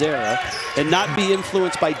in his era and not be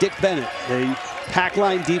influenced by Dick Bennett. The pack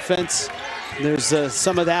line defense, there's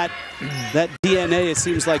some of that DNA. It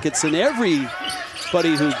seems like it's in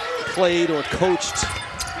everybody who played or coached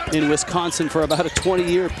in Wisconsin for about a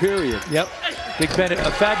 20-year period. Yep. Dick Bennett,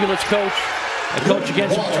 a fabulous coach. I coached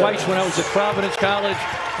against him twice when I was at Providence College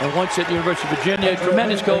and once at the University of Virginia.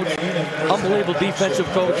 Tremendous coach, unbelievable defensive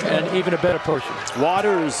coach, and even a better person.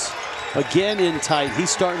 Waters again in tight. He's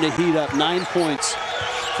starting to heat up. 9 points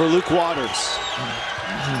for Luke Waters.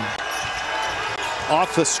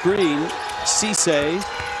 Off the screen, Cisse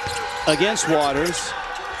against Waters.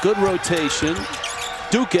 Good rotation.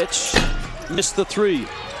 Dukic missed the 3.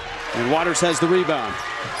 And Waters has the rebound.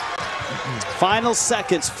 Final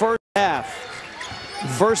seconds, first half.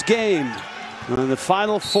 First game on the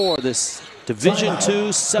Final Four, this Division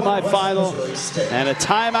II semifinal. And a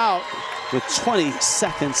timeout with 20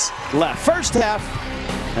 seconds left. First half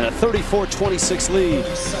and a 34-26 lead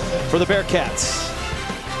for the Bearcats.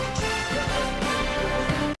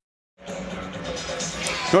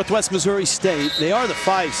 Northwest Missouri State, they are the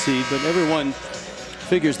 5 seed, but everyone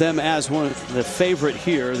figures them as one of the favorite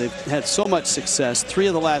here. They've had so much success. 3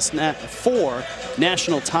 of the last 4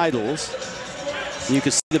 national titles. You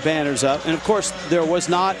can see the banners up. And of course, there was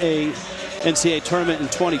not a NCAA tournament in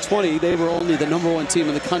 2020. They were only the #1 team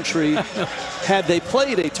in the country had they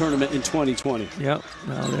played a tournament in 2020. Yep.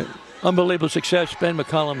 No, unbelievable success. Ben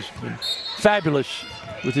McCollum's been fabulous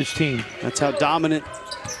with his team. That's how dominant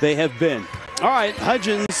they have been. All right,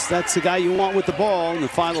 Hudgens, that's the guy you want with the ball in the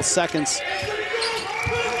final seconds.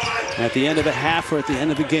 At the end of a half or at the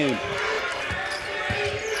end of the game.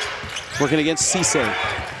 Working against Cisse.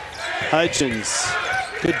 Hudgens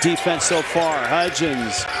Good defense so far.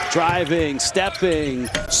 Hudgens driving, stepping,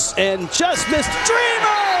 and just missed.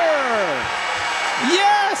 Dreamer!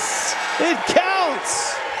 Yes! It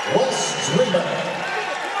counts! Wes Dreamer.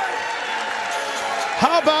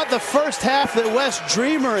 How about the first half that Wes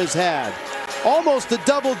Dreamer has had? Almost a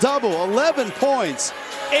double-double, 11 points,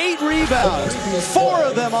 8 rebounds, 4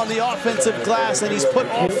 of them on the offensive glass, and he's put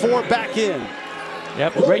all 4 back in.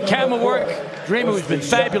 Yep, great camera work. Dreamer has been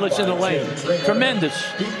fabulous in the lane. Tremendous.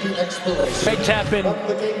 Great tap in,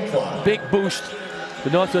 big boost for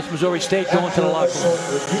Northwest Missouri State going to the locker room.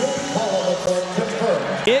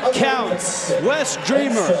 It counts. Wes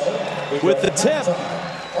Dreamer with the tip.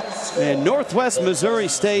 And Northwest Missouri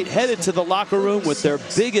State headed to the locker room with their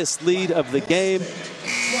biggest lead of the game,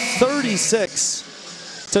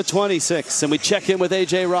 36-26. And we check in with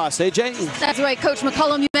A.J. Ross. A.J.? That's right, Coach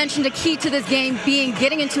McCollum. You mentioned a key to this game being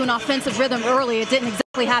getting into an offensive rhythm early. It didn't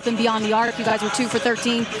exactly happen beyond the arc. You guys were 2 for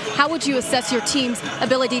 13. How would you assess your team's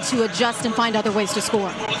ability to adjust and find other ways to score?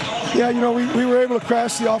 Yeah, you know, we were able to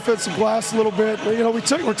crash the offensive glass a little bit. You know,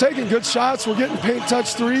 we're taking good shots. We're getting paint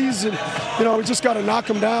touch threes, and you know, we just got to knock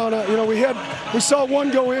them down. You know, we saw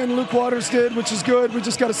one go in. Luke Waters did, which is good. We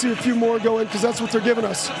just got to see a few more go in because that's what they're giving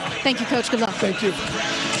us. Thank you, Coach. Good luck. Thank you.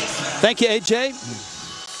 Thank you, A.J.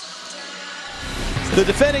 The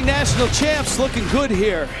defending national champs looking good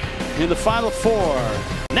here in the Final Four.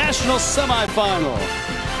 National semifinal.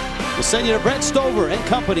 We'll send you to Brett Stover and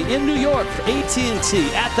company in New York for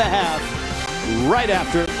AT&T at the half, right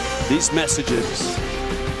after these messages.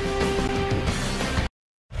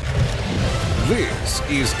 This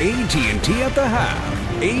is AT&T at the half.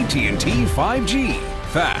 AT&T 5G.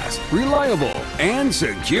 Fast, reliable, and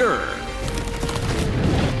secure.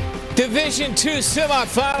 Division II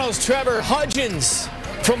semifinals, Trevor Hudgens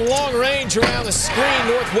from long range around the screen.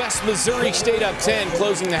 Northwest Missouri State up 10,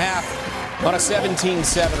 closing the half on a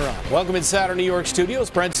 17-7 run. Welcome inside our New York studios.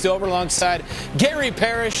 Brent Stover alongside Gary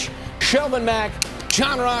Parrish, Shelvin Mack,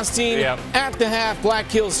 John Rothstein. At the half, Black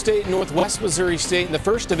Hills State, Northwest Missouri State in the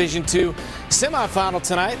first Division II semifinal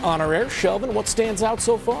tonight on our air. Shelvin, what stands out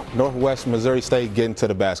so far? Northwest Missouri State getting to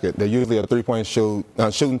the basket. They're usually a three-point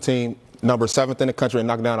shooting team. Number 7th in the country and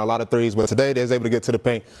knock down a lot of threes, but today they was able to get to the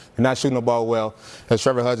paint and not shooting the ball well. As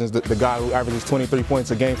Trevor Hudgens, the guy who averages 23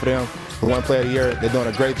 points a game for them, the one player of the year, they're doing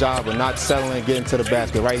a great job of not settling and getting to the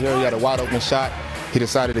basket. Right here, he had a wide open shot. He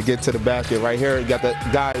decided to get to the basket. Right here, you got the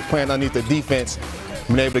guy playing underneath the defense,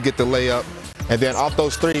 being able to get the layup. And then off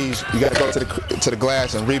those threes, you got to go to the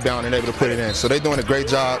glass and rebound and able to put it in. So they're doing a great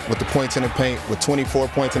job with the points in the paint, with 24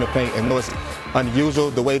 points in the paint. And it's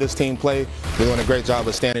unusual the way this team plays. They're doing a great job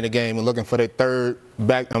of standing the game and looking for their third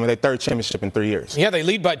championship in 3 years. Yeah, they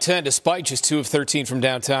lead by 10 despite just 2 of 13 from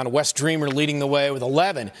downtown. Wes Dreamer leading the way with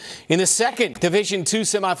 11 in the second Division II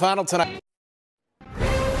semifinal tonight.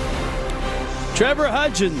 Trevor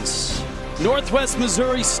Hudgens, Northwest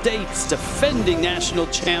Missouri State's defending national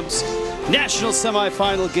champs. National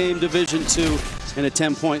semifinal game, Division II, and a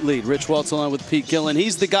 10-point lead. Rich Welts along with Pete Gillen.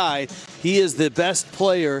 He's the guy. He is the best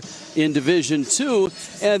player in Division II.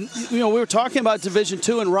 And, you know, we were talking about Division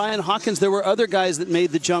II and Ryan Hawkins. There were other guys that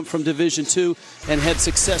made the jump from Division II and had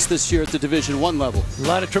success this year at the Division I level. A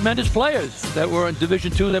lot of tremendous players that were in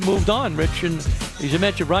Division II that moved on, Rich. And as you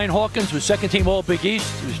mentioned, Ryan Hawkins was second-team All-Big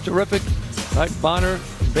East. He was terrific. Right? Bonner,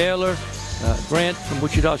 Baylor. Grant from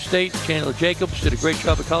Wichita State, Chandler Jacobs did a great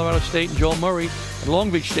job at Colorado State, and Joel Murray at Long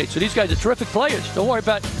Beach State. So these guys are terrific players. Don't worry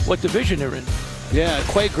about what division they're in. Yeah,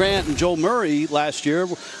 Quay Grant and Joel Murray last year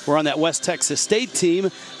were on that West Texas State team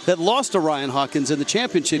that lost to Ryan Hawkins in the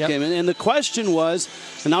championship game. And the question was,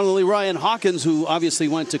 not only Ryan Hawkins, who obviously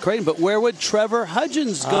went to Creighton, but where would Trevor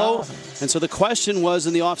Hudgens go? And so the question was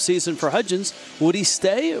in the offseason for Hudgens, would he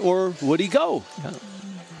stay or would he go?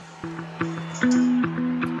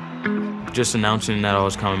 Just announcing that I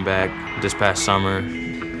was coming back this past summer,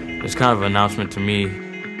 it's kind of an announcement to me.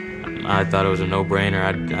 I thought it was a no-brainer.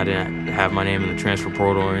 I didn't have my name in the transfer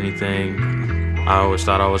portal or anything. I always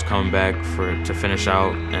thought I was coming back to finish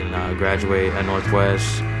out and graduate at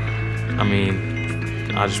Northwest. I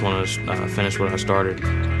mean, I just want to finish what I started.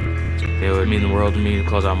 It would mean the world to me to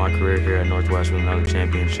close out my career here at Northwest with another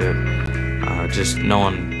championship. Just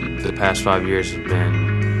knowing the past 5 years has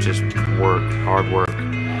been just work, hard work.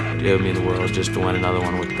 It would mean the world just to win another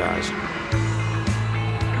one with the guys.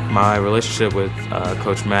 My relationship with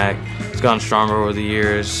Coach Mack has gotten stronger over the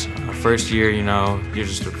years. First year, you know, you're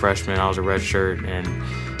just a freshman. I was a redshirt, and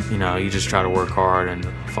you know, you just try to work hard and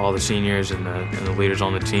follow the seniors and the leaders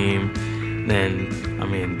on the team. Then, I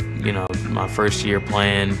mean, you know, my first year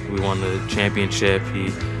playing, we won the championship.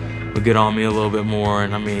 He would get on me a little bit more,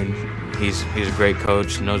 and I mean, he's a great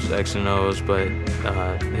coach, knows his X and O's, but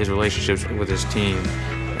his relationships with his team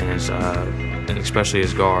and especially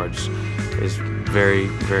his guards is very,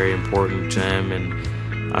 very important to him.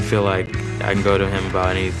 And I feel like I can go to him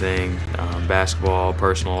about anything, basketball,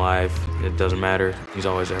 personal life, it doesn't matter. He's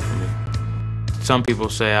always there for me. Some people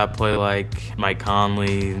say I play like Mike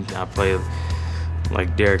Conley, I play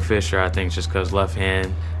like Derek Fisher, I think just because left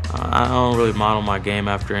hand. I don't really model my game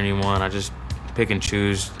after anyone. I just pick and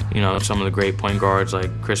choose, you know, some of the great point guards like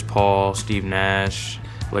Chris Paul, Steve Nash.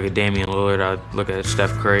 Look at Damian Lillard, I look at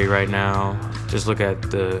Steph Curry right now. Just look at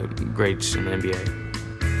the greats in the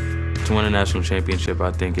NBA. To win a national championship,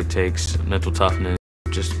 I think it takes mental toughness,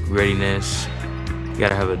 just grittiness. You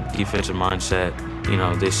gotta have a defensive mindset. You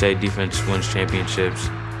know, they say defense wins championships.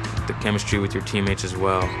 The chemistry with your teammates as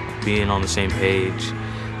well. Being on the same page,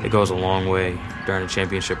 it goes a long way during a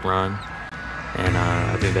championship run. And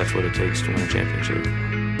I think that's what it takes to win a championship.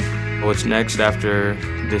 What's next after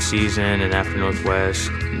this season and after Northwest?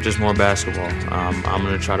 Just more basketball. I'm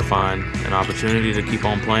going to try to find an opportunity to keep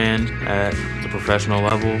on playing at the professional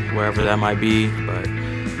level, wherever that might be. But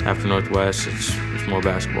after Northwest, it's more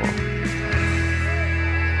basketball.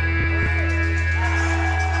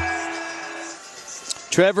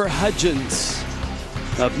 Trevor Hudgens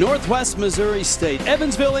of Northwest Missouri State,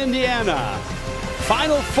 Evansville, Indiana.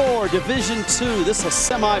 Final Four, Division II. This is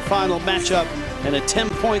a semifinal matchup and a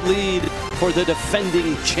 10-point lead for the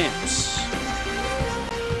defending champs.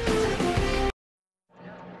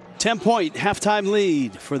 10-point halftime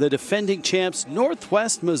lead for the defending champs,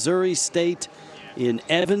 Northwest Missouri State in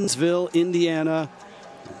Evansville, Indiana.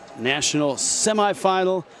 National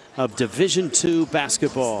semifinal of Division II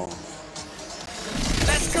basketball.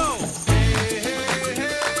 Let's go.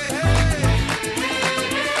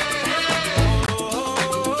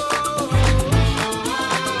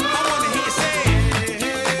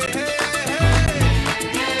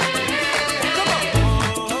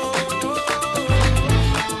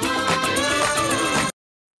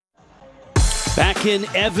 Back in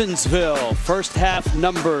Evansville, first half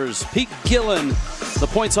numbers. Pete Gillen, the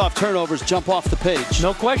points off turnovers jump off the page.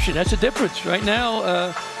 No question, that's the difference. Right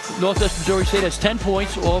now, Northwest Missouri State has 10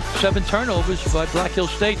 points off 7 turnovers by Black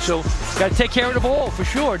Hills State, so got to take care of the ball for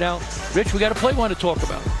sure. Now, Rich, we got a play one to talk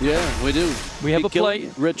about. Yeah, we do. We have Pete a play.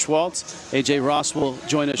 Gillen, Rich Waltz, A.J. Ross will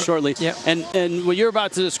join us shortly. Yeah. And what you're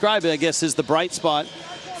about to describe, I guess, is the bright spot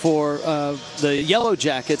for the Yellow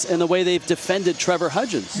Jackets and the way they've defended Trevor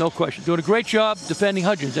Hudgens. No question. Doing a great job defending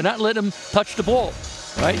Hudgens. They're not letting him touch the ball.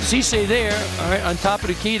 Right? Cisse there, all right, on top of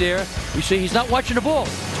the key there. You see he's not watching the ball.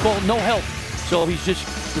 It's called no help. So he's just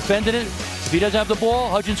defending it. If he doesn't have the ball,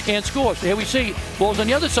 Hudgens can't score. So here we see ball's on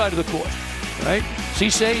the other side of the court. Right?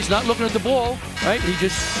 Cisse, he's not looking at the ball. Right? He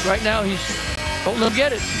just, right now, he's don't let him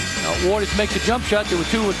get it. Now, Waters makes a jump shot. There were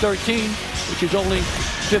 2 of 13, which is only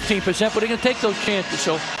 15%, but they're going to take those chances.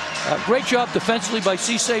 So great job defensively by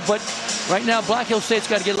Cisse, but right now Black Hills State's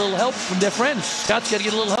got to get a little help from their friends. Scott's got to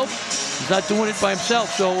get a little help. He's not doing it by himself.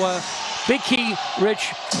 So big key,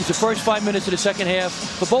 Rich, is the first 5 minutes of the second half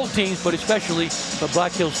for both teams, but especially for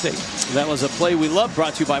Black Hills State. That was a play we love,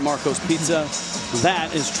 brought to you by Marco's Pizza.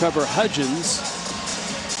 That is Trevor Hudgens.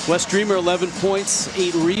 Wes Dreamer, 11 points,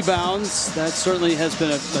 8 rebounds. That certainly has been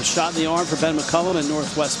a shot in the arm for Ben McCullum and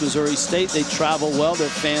Northwest Missouri State. They travel well. Their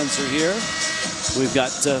fans are here. We've got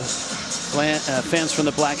fans from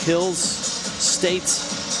the Black Hills State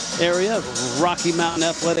area, Rocky Mountain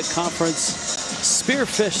Athletic Conference,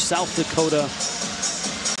 Spearfish, South Dakota.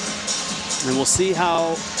 And we'll see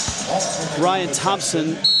how Ryan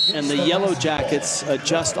Thompson and the Yellow Jackets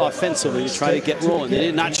adjust offensively to try to get rolling. They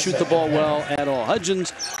did not shoot the ball well at all.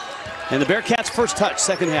 Hudgens and the Bearcats' first touch,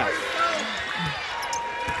 second half.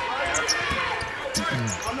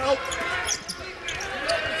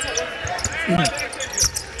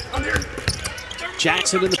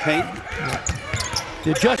 Jackson in the paint.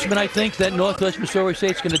 The adjustment I think that Northwest Missouri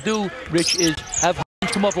State's going to do, Rich, is have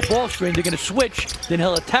Hudgens come off a ball screen. They're going to switch, then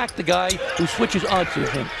he'll attack the guy who switches onto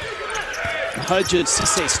him. Hudgens,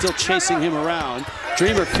 Cisse still chasing him around.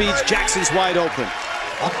 Dreamer feeds, Jackson's wide open.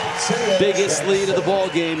 Biggest lead of the ball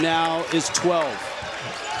game now is 12.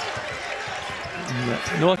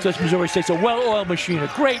 Northwest Missouri State's a well-oiled machine,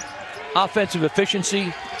 a great offensive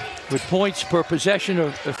efficiency with points per possession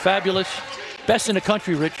are fabulous. Best in the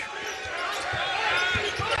country, Rich.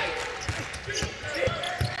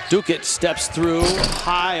 Duquette steps through,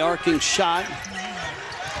 high arcing shot.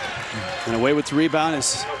 And away with the rebound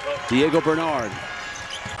is Diego Bernard.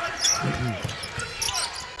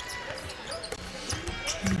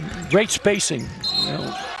 Great spacing.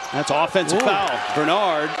 That's offensive foul.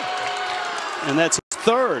 Bernard, and that's his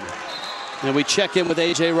third. And we check in with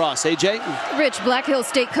A.J. Ross. A.J.? Rich, Black Hills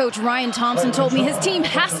State coach Ryan Thompson told me his team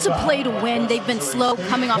has to play to win. They've been slow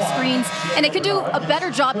coming off screens, and they could do a better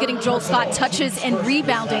job getting Joel Scott touches and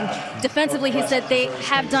rebounding. Defensively, he said they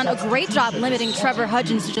have done a great job limiting Trevor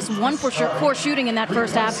Hudgens to just 1 for 4 shooting in that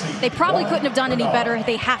first half. They probably couldn't have done any better.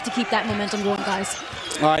 They have to keep that momentum going, guys.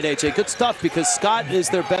 All right, A.J., good stuff because Scott is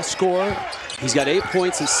their best scorer. He's got 8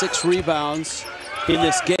 points and 6 rebounds in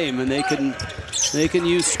this game, and they can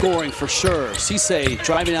use scoring for sure. Cisse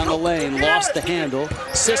driving down the lane, lost the handle.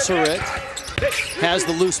 Cicerit has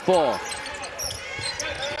the loose ball.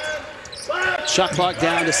 Shot clock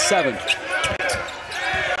down to 7.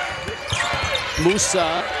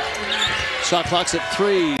 Musa, shot clock's at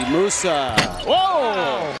 3. Musa,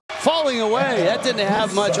 whoa! Falling away. That didn't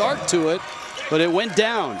have much arc to it, but it went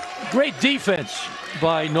down. Great defense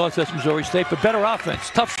by Northwest Missouri State, but better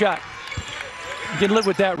offense. Tough shot. You can live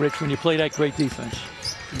with that, Rich, when you play that great defense.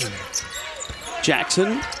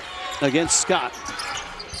 Jackson against Scott.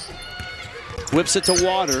 Whips it to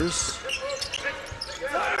Waters.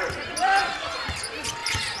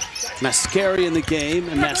 Mascari in the game,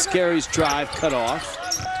 and Mascari's drive cut off.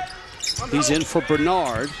 He's in for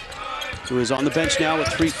Bernard, who is on the bench now with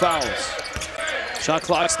 3 fouls. Shot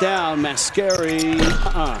clock's down. Mascari,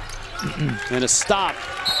 and a stop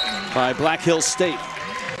by Black Hills State.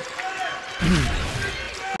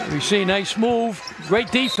 We see a nice move,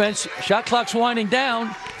 great defense. Shot clock's winding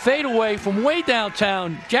down. Fade away from way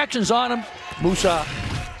downtown. Jackson's on him. Musa,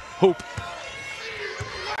 hoop.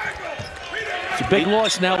 It's a big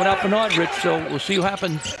loss now without Bernard, Rich, so we'll see what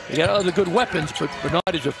happens. They got other good weapons, but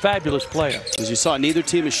Bernard is a fabulous player. As you saw, neither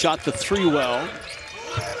team has shot the 3 well.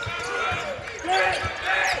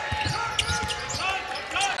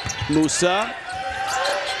 Musa.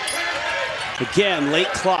 Again,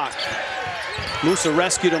 late clock. Musa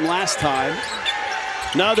rescued him last time.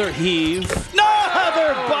 Another heave.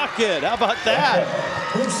 Another bucket. How about that?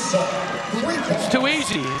 It's too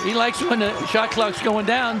easy. He likes when the shot clock's going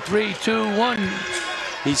down. 3, 2, 1.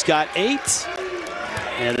 He's got 8.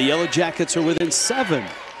 And the Yellow Jackets are within 7.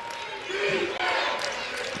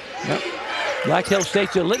 Yep. Black Hills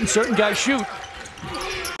State's letting certain guys shoot.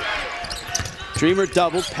 Dreamer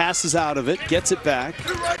double, passes out of it, gets it back.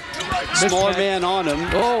 Smaller man on him.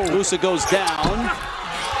 Oh, Musa goes down.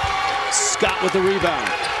 Scott with the rebound.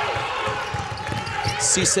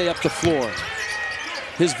 Cisse up the floor.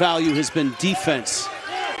 His value has been defense.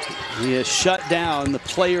 He has shut down the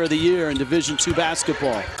player of the year in Division II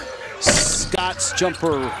basketball. Scott's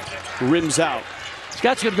jumper rims out.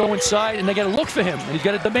 Scott's going to go inside, and they got to look for him, and he's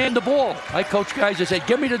got to demand the ball. I coach guys that say,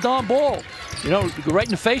 give me the darn ball. You know, go right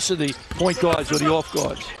in the face of the point guards or the off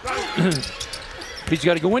guards. He's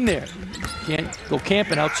got to go in there. Can't go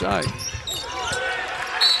camping outside.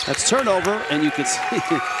 That's turnover, and you can see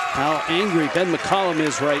how angry Ben McCollum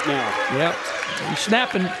is right now. Yeah, he's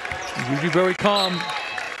snapping. He's usually very calm,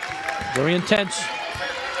 very intense.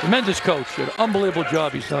 Tremendous coach. An unbelievable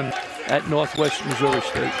job he's done at Northwest Missouri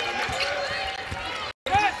State.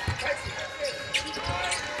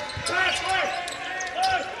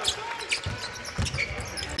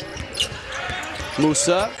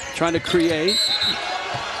 Musa trying to create,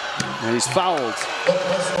 and he's fouled.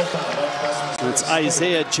 It's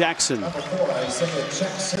Isaiah Jackson.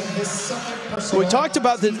 We talked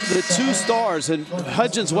about the 2 stars, and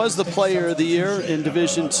Hudgens was the player of the year in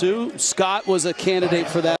Division II. Scott was a candidate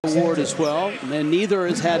for that award as well, and neither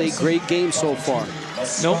has had a great game so far.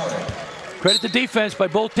 Nope. Credit the defense by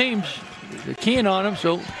both teams. They're keying on him,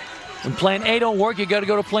 so when plan A don't work, you got to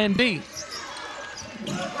go to plan B.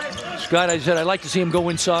 Scott, I said, I'd like to see him go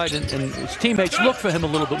inside, and his teammates look for him a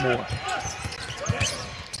little bit more.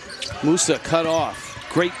 Musa cut off.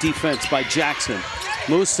 Great defense by Jackson.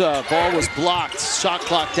 Musa, ball was blocked. Shot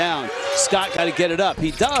clock down. Scott got to get it up.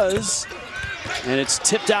 He does, and it's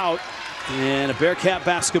tipped out. And a Bearcat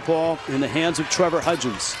basketball in the hands of Trevor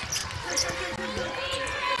Hudgens.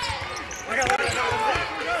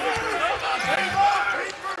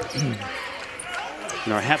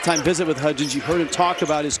 In our halftime visit with Hudgens, you heard him talk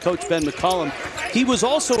about his coach, Ben McCollum. He was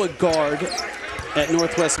also a guard at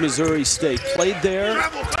Northwest Missouri State. Played there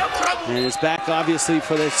and is back, obviously,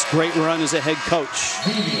 for this great run as a head coach.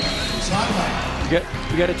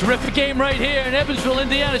 We got a terrific game right here in Evansville,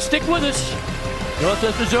 Indiana. Stick with us.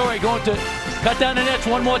 Northwest Missouri going to cut down the nets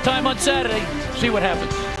one more time on Saturday. See what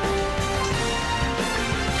happens.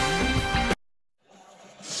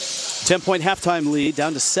 10-point halftime lead,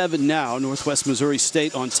 down to 7 now. Northwest Missouri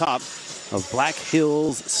State on top of Black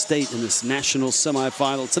Hills State in this national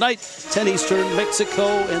semifinal. Tonight, 10 Eastern, Mexico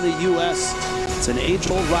and the U.S. It's an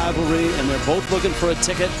age-old rivalry, and they're both looking for a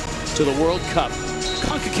ticket to the World Cup.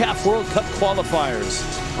 CONCACAF World Cup qualifiers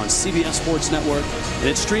on CBS Sports Network, and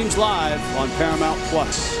it streams live on Paramount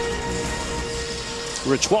Plus.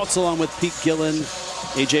 Rich Waltz along with Pete Gillen,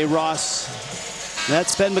 AJ Ross.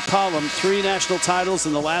 That's Ben McCollum, 3 national titles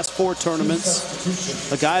in the last 4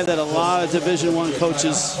 tournaments. A guy that a lot of Division I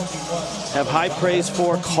coaches have high praise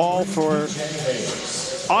for, call for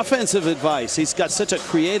offensive advice. He's got such a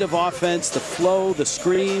creative offense, the flow, the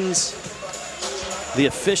screens, the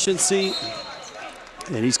efficiency,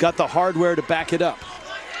 and he's got the hardware to back it up.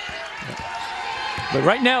 But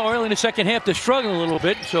right now, early in the second half, they're struggling a little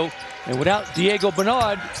bit. And without Diego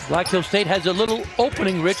Bernard, Black Hills State has a little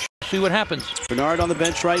opening, Rich. See what happens. Bernard on the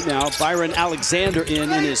bench right now. Byron Alexander in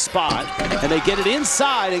his spot. And they get it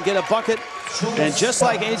inside and get a bucket. And just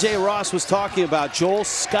like A.J. Ross was talking about, Joel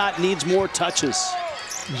Scott needs more touches.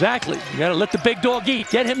 Exactly. You got to let the big dog eat.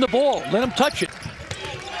 Get him the ball. Let him touch it.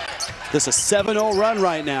 This is a 7-0 run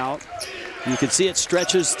right now. You can see it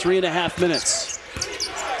stretches 3.5 minutes.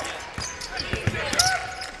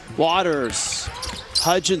 Waters.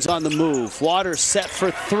 Hudgens on the move. Waters set for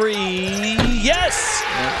 3. Yes!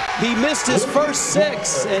 He missed his first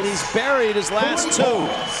 6, and he's buried his last 2.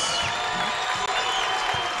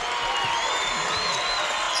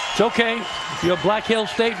 It's okay. If you're Black Hills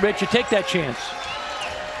State, Rich, you take that chance.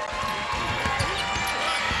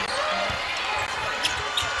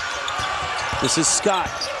 This is Scott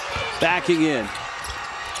backing in,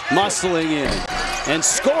 muscling in, and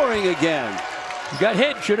scoring again. You got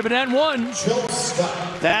hit. Should have been at 1.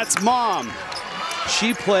 That's Mom.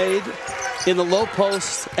 She played in the low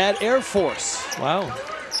post at Air Force. Wow.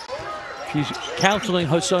 She's counseling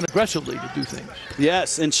her son aggressively to do things.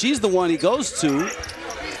 Yes, and she's the one he goes to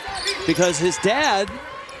because his dad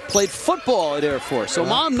played football at Air Force. So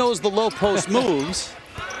Mom knows the low post moves.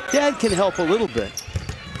 Dad can help a little bit.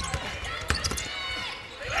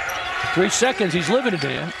 3 seconds, he's living it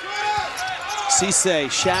there.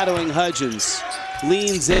 Cisse shadowing Hudgens.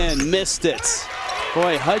 Leans in, missed it.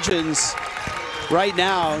 Boy, Hudgens right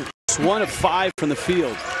now is 1 of 5 from the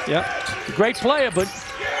field. Yep, a great player, but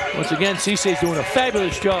once again, Cisse's doing a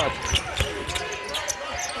fabulous job.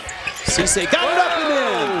 Cisse got it up and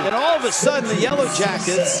in, and all of a sudden the Yellow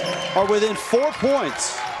Jackets are within 4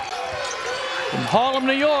 points. From Harlem,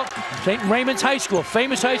 New York, St. Raymond's High School,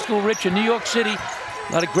 famous high school, Rich, in New York City.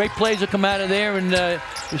 A lot of great players that come out of there, and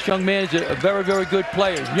this young man is a very, very good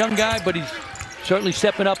player. Young guy, but he's certainly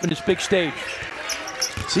stepping up in this big stage.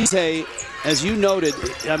 Cisse, as you noted,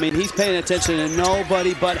 I mean, he's paying attention to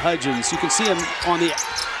nobody but Hudgens. You can see him on the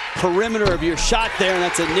perimeter of your shot there, and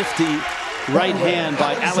that's a nifty right hand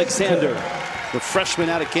by Alexander, the freshman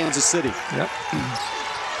out of Kansas City. Yep.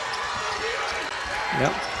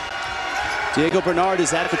 Yep. Diego Bernard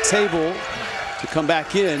is at the table to come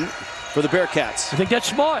back in for the Bearcats. I think that's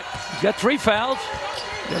smart. He's got 3 fouls.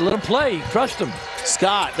 You gotta let him play. Trust him.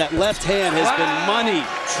 Scott, that left hand has been money.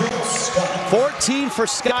 14 for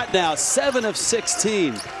Scott now, 7 of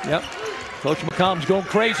 16. Yep. Coach McCollum's going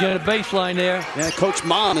crazy on the baseline there. Yeah, Coach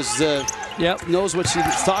Mom is knows what she's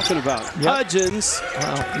talking about. Yep. Hudgens.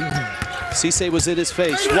 Wow. Cisse was in his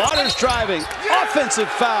face. Waters driving. Offensive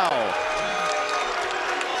foul.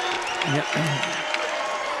 Yep.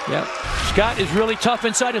 Yep. Scott is really tough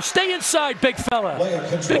inside. Stay inside, big fella.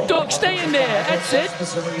 Big dog, stay in there. That's it.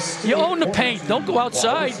 You own the paint. Don't go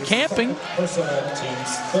outside camping.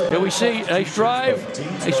 Here we see a nice drive.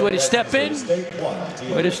 Nice way to step in.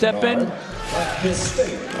 Way to step in.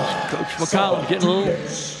 Coach McCollum getting a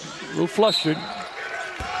little flustered.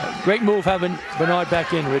 Great move having Bernard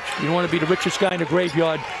back in, Rich. You don't want to be the richest guy in the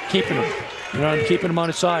graveyard keeping him. You know, keeping him on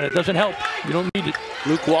his side. It doesn't help. You don't need it.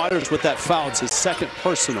 Luke Waters with that foul. It's his 2nd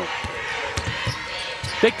personal.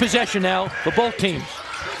 Big possession now for both teams.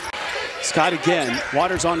 Scott again.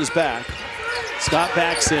 Waters on his back. Scott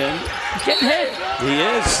backs in. He's getting hit. He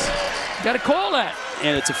is. You got to call that.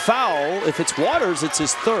 And it's a foul. If it's Waters, it's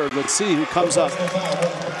his 3rd. Let's see who comes up.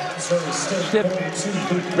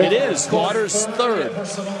 It is Waters' 3rd.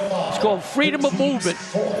 It's called freedom of movement.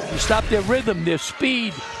 You stop their rhythm, their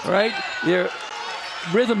speed, right? Their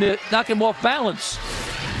rhythm, they knock him off balance.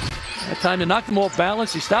 That time they knocked him off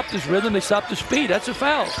balance. He stopped his rhythm. They stopped his speed. That's a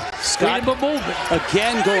foul. Scott freedom of movement.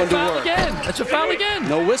 Again going to work. Again. That's a foul again.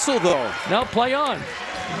 No whistle though. Now play on.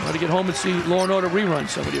 I want to get home and see Law and Order reruns.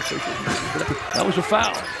 Some of the officials. That was a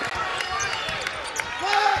foul.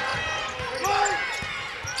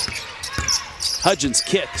 Hudgens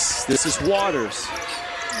kicks. This is Waters.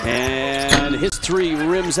 And his 3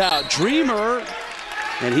 rims out. Dreamer.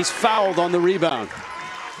 And he's fouled on the rebound.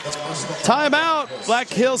 Timeout. Black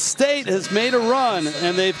Hills State has made a run,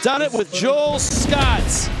 and they've done it with Joel Scott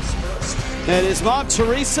and his mom,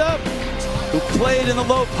 Teresa. who played in the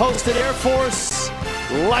low post at Air Force,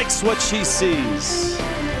 likes what she sees.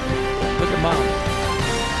 Look at Mom.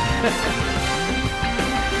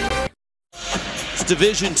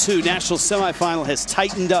 Division II National Semifinal has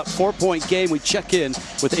tightened up. 4-point game. We check in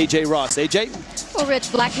with AJ Ross. AJ? Well,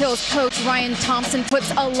 Rich, Black Hills coach Ryan Thompson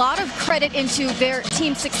puts a lot of credit into their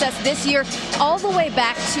team success this year, all the way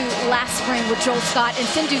back to last spring with Joel Scott and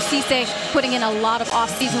Sindhu Cisse putting in a lot of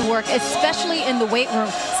off-season work, especially in the weight room.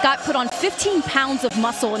 Scott put on 15 pounds of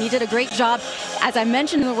muscle, and he did a great job, as I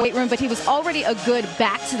mentioned, in the weight room, but he was already a good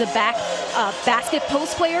back-to-the-back basket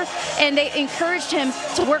post player, and they encouraged him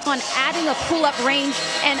to work on adding a pull-up range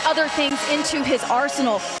and other things into his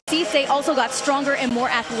arsenal. Cisse also got stronger and more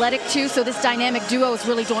athletic, too, so this dynamic duo is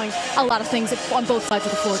really doing a lot of things on both sides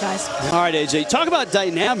of the floor, guys. All right, AJ, talk about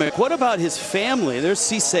dynamic. What about his family? There's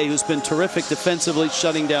Cisse, who's been terrific defensively,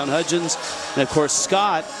 shutting down Hudgens. And, of course,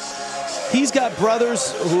 Scott. He's got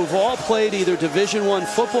brothers who've all played either Division I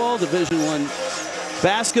football, Division I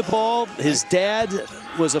basketball. His dad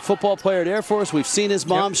was a football player at Air Force. We've seen his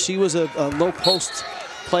mom. Yep. She was a low post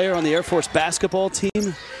player on the Air Force basketball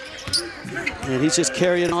team. And he's just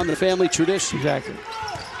carrying on the family tradition. Exactly.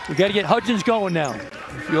 We got to get Hudgens going now.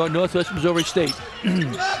 If you're Northwest Missouri State.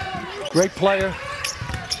 Great player.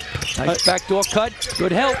 Nice backdoor cut.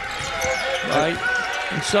 Good help. Right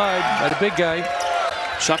inside by the big guy.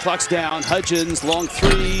 Shot clock's down. Hudgens, long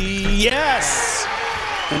three. Yes!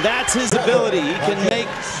 And that's his ability. He can make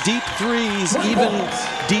deep threes, even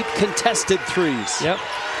deep contested threes. Yep.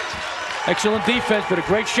 Excellent defense, but a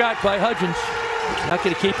great shot by Hudgens. Not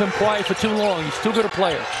going to keep him quiet for too long. He's too good a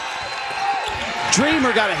player.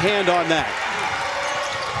 Dreamer got a hand on that.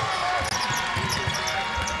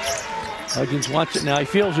 Hudgens wants it now. He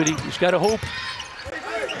feels it. He's got a hoop.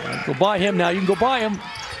 Go by him now. You can go by him.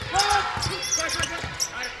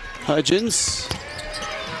 Hudgens.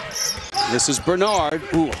 This is Bernard.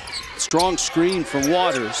 Ooh, strong screen from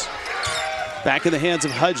Waters. Back in the hands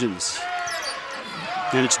of Hudgens.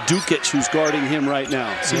 And it's Dukic who's guarding him right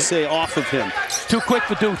now. Cisse off of him. Too quick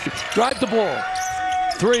for Dukic. Drive the ball.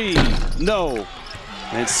 Three. No.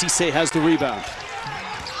 And Cisse has the rebound.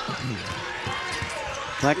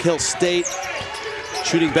 Black Hills State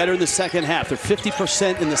shooting better in the second half. They're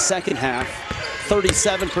 50% in the second half,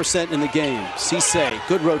 37% in the game. Cisse,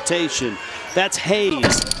 good rotation. That's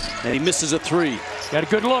Hayes, and he misses a three. Got a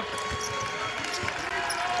good look.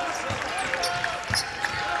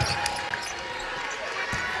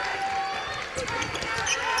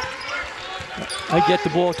 I get the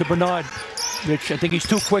ball to Bernard. Rich, I think he's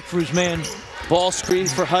too quick for his man. Ball screen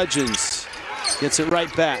for Hudgens. Gets it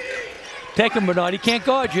right back. Take him, Bernard. He can't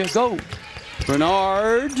guard you. Go.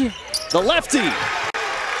 Bernard, the lefty.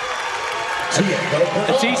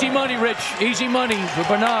 It's easy money, Rich. Easy money for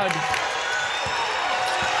Bernard.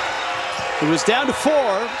 It was down to 4,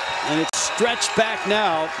 and it's stretched back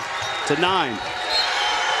now to 9.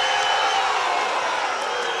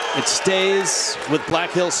 It stays with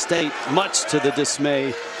Black Hills State, much to the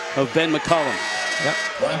dismay of Ben McCullum. Yep.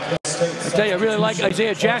 I tell you, I really like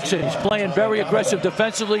Isaiah Jackson. He's playing very aggressive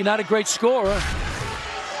defensively, not a great scorer.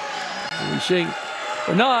 And we see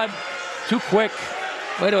Bernard, too quick.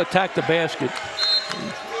 Way to attack the basket.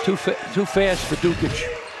 Too fast for Dukic.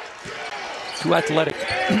 Too athletic.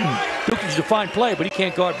 Dukic is a fine player, but he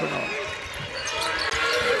can't guard Bernard.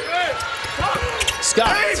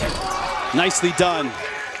 Scott, nicely done.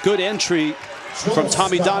 Good entry from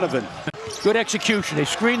Tommy Donovan. Good execution. They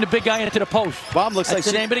screened the big guy into the post. Mom looks That's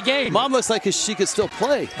like the name of the game. Mom looks like she could still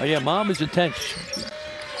play. Oh yeah, Mom is intense.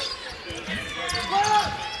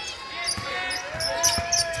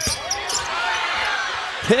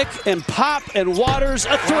 Pick and pop, and Waters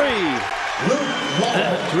a three.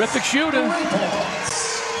 Terrific shooter.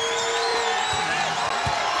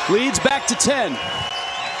 Leads back to 10.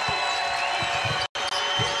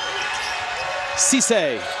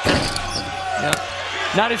 Cisse. Yep.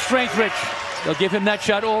 Not his strength, Rich. They'll give him that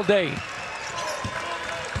shot all day.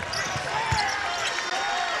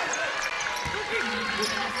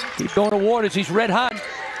 Keep going to Waters. He's red hot.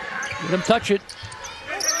 Let him touch it.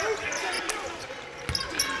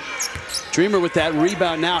 Dreamer with that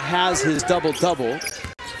rebound now has his double-double.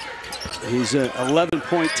 He's an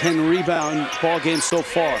 11-point, 10-rebound ball game so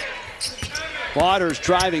far. Waters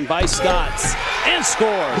driving by Scott and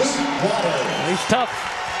scores. He's tough.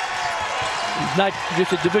 He's not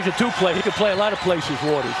just a Division II player. He can play a lot of places,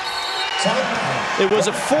 Waters. It was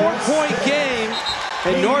a 4-point game,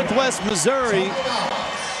 and Northwest Missouri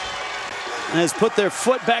has put their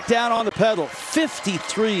foot back down on the pedal.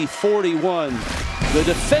 53-41. The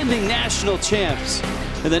defending national champs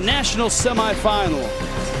in the national semifinal.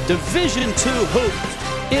 Division II hoop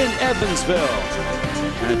in Evansville.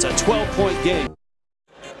 And it's a 12-point game.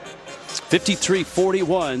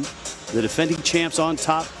 53-41. The defending champs on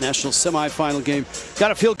top. National semifinal game. Got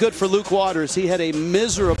to feel good for Luke Waters. He had a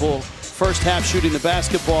miserable first half shooting the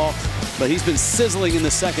basketball, but he's been sizzling in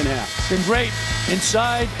the second half. Been great.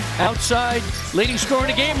 Inside, outside, leading scorer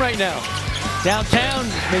in the game right now. Downtown,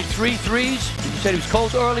 made 3 threes. He said he was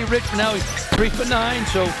cold early, Rich, but now he's 3 for 9,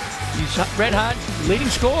 so he's red hot, leading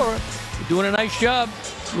scorer. Doing a nice job.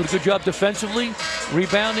 Doing a good job defensively,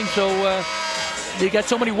 rebounding, so they got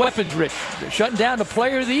so many weapons, Rich. They're shutting down the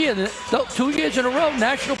player of the year. 2 years in a row,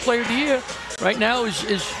 national player of the year right now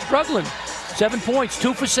is struggling. 7 points,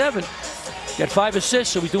 2 for 7. Got 5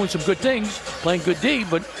 assists, so he's doing some good things, playing good D,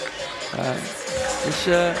 but it's...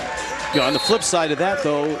 Yeah, on the flip side of that,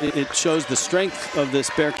 though, it shows the strength of this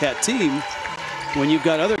Bearcat team when you've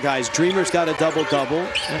got other guys. Dreamer's got a double-double.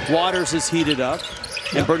 Waters is heated up.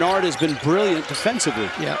 And Bernard has been brilliant defensively.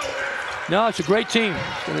 Yeah. No, it's a great team.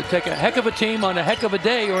 It's going to take a heck of a team on a heck of a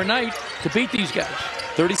day or a night to beat these guys.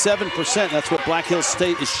 37%. That's what Black Hills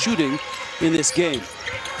State is shooting in this game.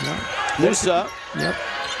 Yeah. Musa. Yep.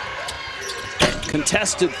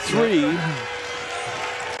 Contested 3.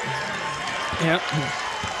 Yeah.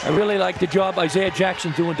 I really like the job Isaiah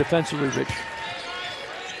Jackson doing defensively, Rich.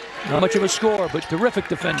 Not much of a scorer, but terrific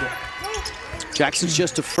defender. Jackson's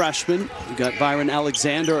just a freshman. You got Byron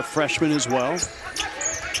Alexander, a freshman as well.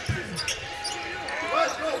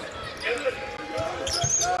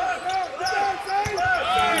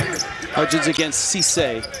 Hudgens against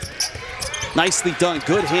Cisse. Nicely done.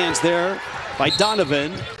 Good hands there by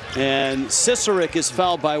Donovan. And Cicerik is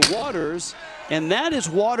fouled by Waters. And that is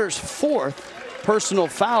Waters' 4th personal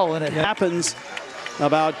foul, and it happens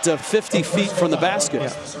about 50 feet from the basket.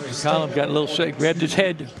 Yeah. Column got a little sick, grabbed his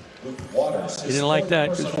head. He didn't like that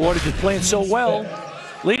because Waters is playing so well.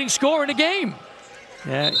 Leading scorer in the game.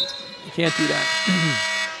 Yeah, you can't do that.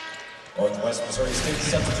 Northwest Missouri State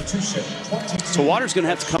substitution. So Waters going to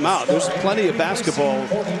have to come out. There's plenty of basketball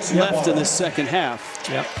left in this second half.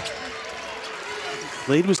 Yep.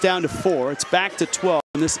 Lead was down to 4. It's back to 12,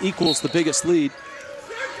 and this equals the biggest lead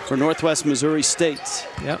for Northwest Missouri State.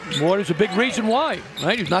 Yeah, Waters a big reason why,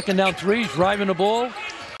 right? He's knocking down threes, driving the ball.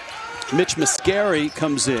 Mitch Mascari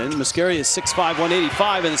comes in. Mascari is 6'5",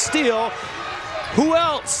 185, and a steal. Who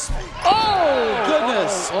else? Oh,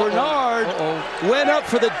 goodness. Bernard went up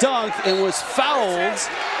for the dunk and was fouled.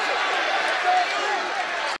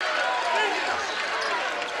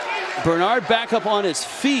 Bernard back up on his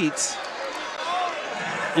feet.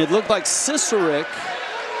 It looked like Cicerik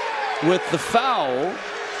with the foul.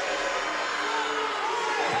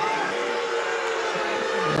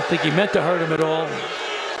 I don't think he meant to hurt him at all.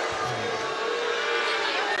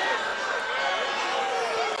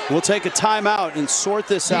 We'll take a timeout and sort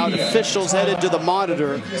this out. Officials headed to the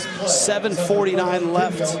monitor. 7:49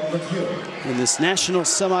 left in this national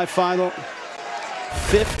semifinal.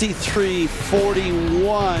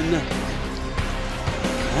 53-41.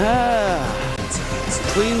 It's a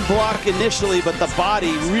clean block initially, but the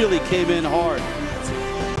body really came in hard.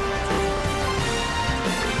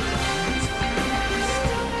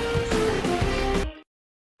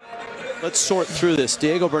 Let's sort through this.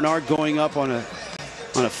 Diego Bernard going up on a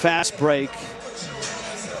fast break.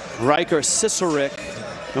 Riker Cicerik,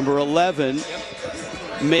 number 11,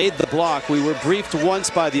 made the block. We were briefed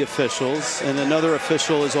once by the officials, and another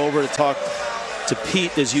official is over to talk to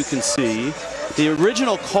Pete, as you can see. The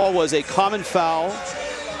original call was a common foul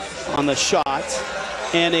on the shot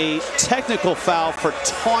and a technical foul for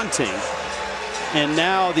taunting. And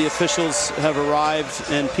now the officials have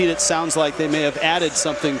arrived, and Pete, it sounds like they may have added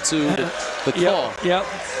something to the call. Yep.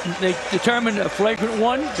 They determined a flagrant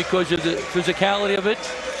 1 because of the physicality of it.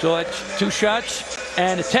 So that's 2 shots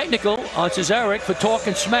and a technical on Cicerik for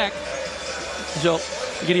talking smack. So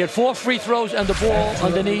he had 4 free throws and the ball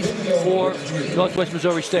underneath for Northwest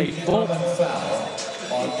Missouri State. Boom.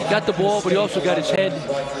 He got the ball, but he also got his head.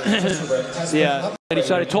 Yeah. And he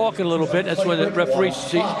started talking a little bit. That's when the referee,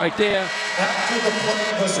 see right there.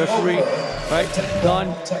 Referee, right?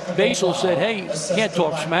 Don Basil said, hey, you can't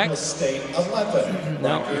talk smack.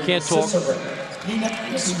 No, you can't talk.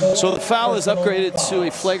 So the foul is upgraded to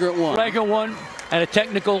a flagrant 1. Flagrant 1 and a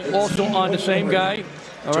technical also on the same guy.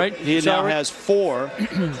 All right. He now has 4.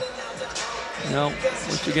 No,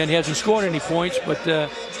 once again, he hasn't scored any points, but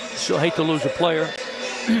still hate to lose a player.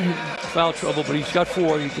 Foul trouble, but he's got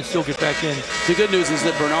 4. He can still get back in. The good news is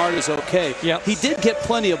that Bernard is okay. Yep. He did get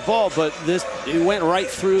plenty of ball, but he went right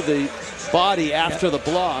through the body after the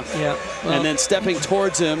block. Yeah. Well, and then stepping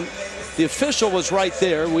towards him, The official was right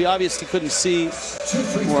there. We obviously couldn't see,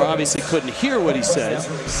 or obviously couldn't hear what he said.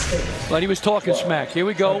 But he was talking smack. Here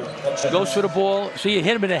we go. Goes for the ball. See, he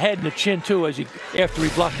hit him in the head and the chin, too, after he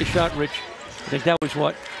blocked the shot, Rich. I think that was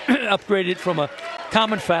what upgraded from a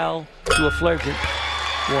common foul to a flagrant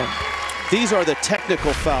one. These are the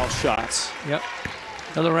technical foul shots. Yep.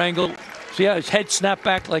 Another angle. See how his head snapped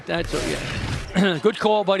back like that? So, yeah. Good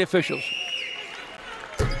call by the officials.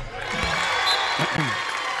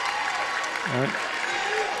 All right.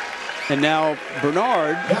 And now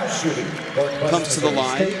Bernard comes to the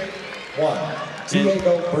line.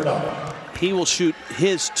 Diego Bernard. He will shoot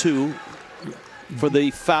his 2 for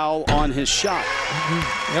the foul on his shot.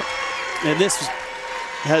 Yep. And this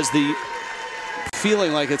has the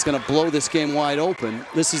feeling like it's going to blow this game wide open.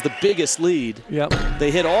 This is the biggest lead. Yep.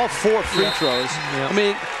 They hit all 4 free throws. Yep. I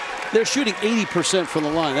mean, they're shooting 80% from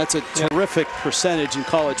the line. That's a terrific percentage in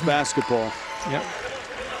college basketball. Yep.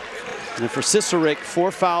 And for Cicerik,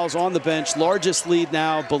 4 fouls on the bench. Largest lead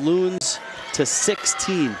now balloons to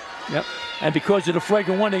 16. Yep. And because of the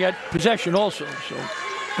flagrant one, they got possession also. So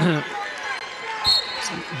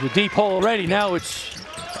the deep hole already. Now it's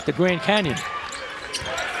the Grand Canyon.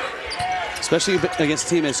 Especially against a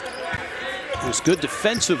team as good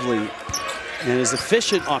defensively and as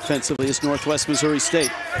efficient offensively as Northwest Missouri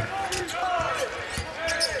State.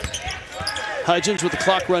 Hudgens with the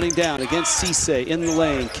clock running down against Cisse in the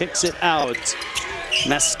lane, kicks it out.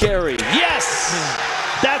 Mascari, yes!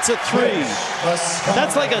 That's a 3.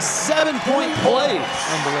 That's like a 7-point play.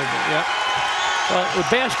 Unbelievable, yeah. Well, the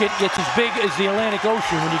basket gets as big as the Atlantic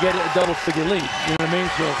Ocean when you get a double-figure lead. You know what I mean?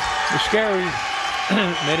 So Mascari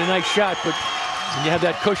made a nice shot, but when you have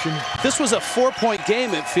that cushion. This was a 4-point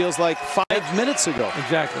game, it feels like 5 minutes ago.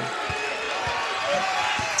 Exactly.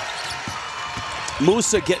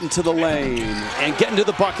 Musa getting to the lane and getting to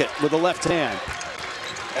the bucket with the left hand.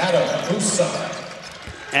 Adam Musa.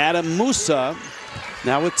 Adam Musa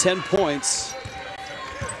now with 10 points,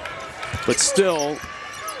 but still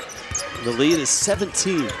the lead is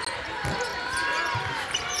 17.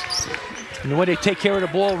 And the way they take care of the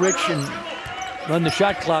ball, Rich, and run the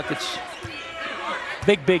shot clock, it's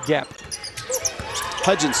big, big gap.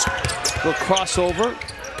 Hudgens will cross over.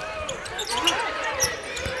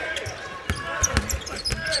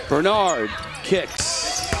 Bernard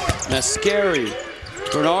kicks. Mascari.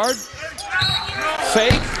 Bernard.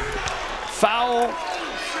 Fake. Foul.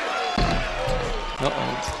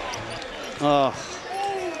 Uh-oh.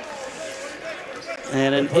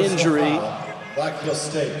 And an injury. Black Hill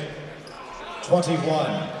State.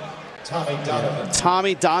 21. Tommy Donovan.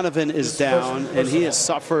 Tommy Donovan is down, and he has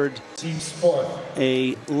suffered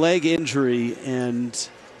a leg injury, and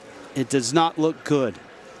it does not look good.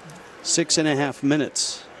 6.5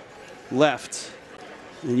 minutes left,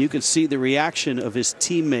 and you can see the reaction of his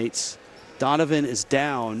teammates. Donovan is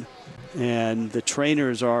down, and the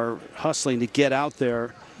trainers are hustling to get out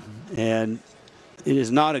there, and it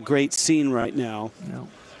is not a great scene right now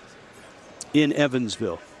in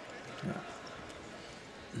Evansville.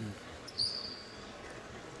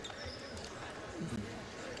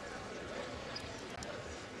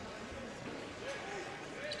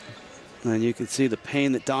 And you can see the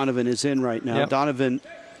pain that Donovan is in right now. Yep. Donovan,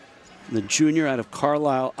 the junior out of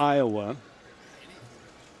Carlisle, Iowa.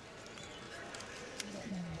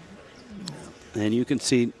 And you can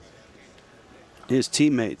see his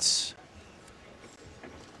teammates.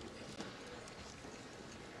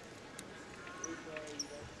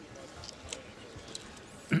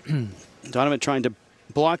 Donovan trying to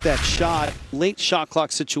block that shot. Late shot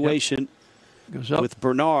clock situation Goes up with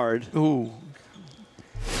Bernard. Ooh.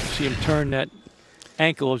 See him turn that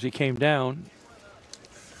ankle as he came down.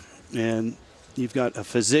 And you've got a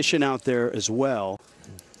physician out there as well,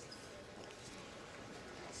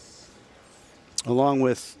 along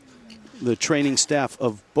with the training staff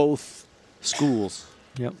of both schools.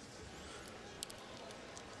 Yep.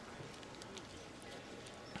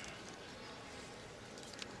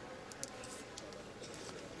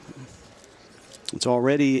 It's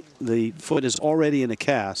already, the foot is already in a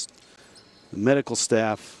cast. The medical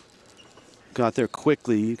staff got there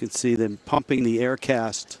quickly. You can see them pumping the air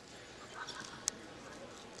cast.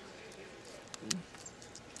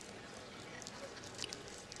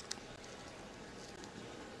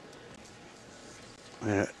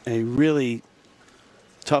 A really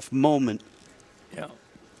tough moment. Yeah.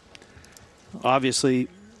 Obviously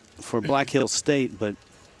for Black Hill State, but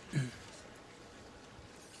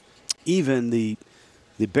even the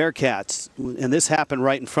Bearcats, and this happened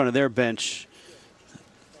right in front of their bench,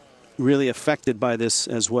 really affected by this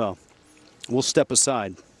as well. We'll step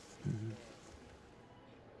aside.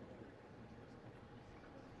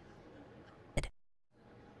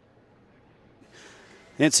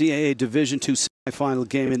 NCAA Division II semifinal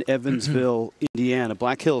game in Evansville, Indiana.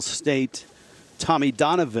 Black Hills State, Tommy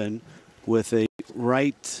Donovan with a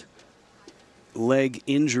right leg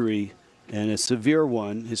injury, and a severe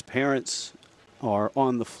one. His parents are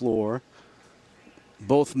on the floor.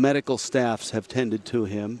 Both medical staffs have tended to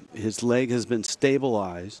him. His leg has been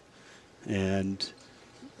stabilized, and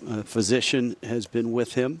a physician has been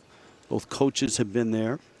with him. Both coaches have been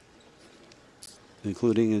there,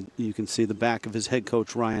 including, you can see the back of his head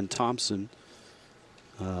coach, Ryan Thompson.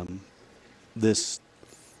 This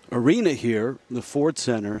arena here, the Ford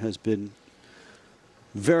Center, has been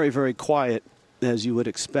very, very quiet, as you would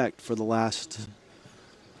expect, for the last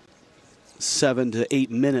 7 to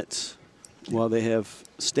 8 minutes, while they have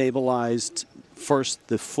stabilized first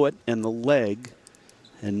the foot and the leg,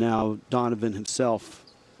 and now Donovan himself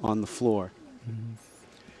on the floor.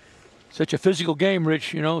 Such a physical game,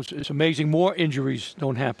 Rich. You know, it's amazing more injuries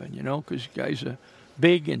don't happen, you know, because guys are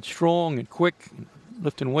big and strong and quick, and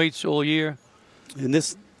lifting weights all year. And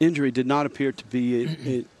this injury did not appear to be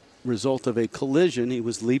a result of a collision. He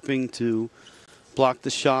was leaping to block the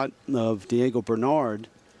shot of Diego Bernard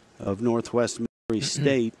of Northwest Missouri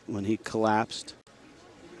State when he collapsed.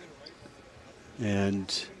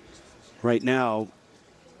 And right now,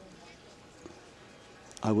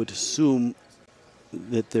 I would assume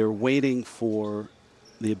that they're waiting for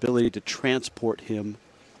the ability to transport him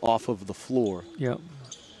off of the floor. Yeah.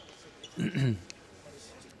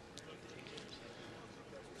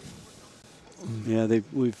 Yeah,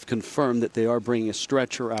 we've confirmed that they are bringing a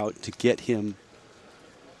stretcher out to get him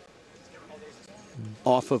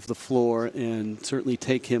off of the floor and certainly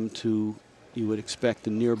take him to, you would expect,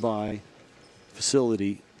 a nearby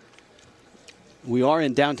facility. We are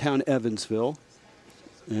in downtown Evansville,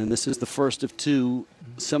 and this is the first of 2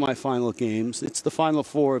 semifinal games. It's the Final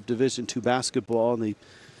Four of Division II basketball, and the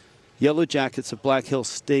Yellow Jackets of Black Hills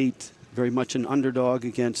State, very much an underdog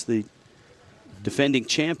against the defending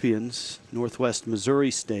champions, Northwest Missouri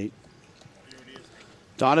State.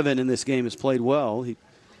 Donovan in this game has played well. He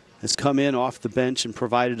has come in off the bench and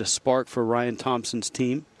provided a spark for Ryan Thompson's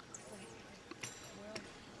team.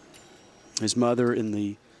 His mother in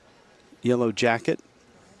the yellow jacket.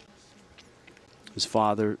 His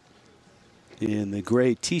father in the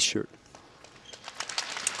gray T-shirt.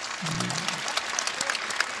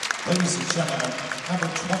 Ladies and gentlemen, number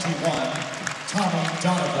 21, Tommy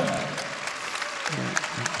Donovan.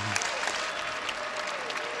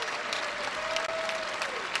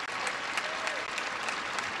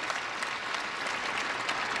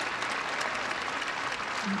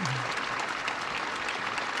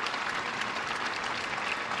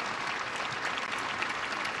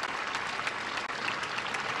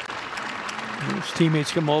 His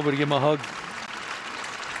teammates come over to give him a hug.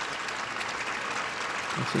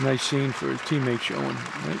 That's a nice scene for his teammates, showing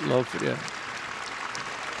great love for their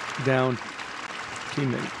down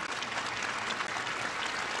teammate.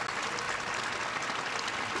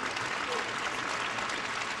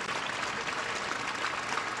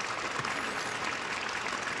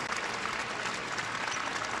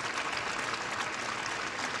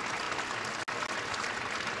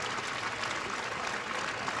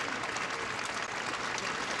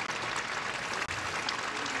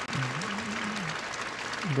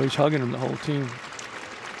 Everybody's hugging him, the whole team.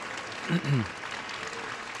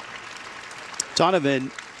 Donovan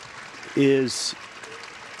is,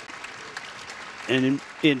 and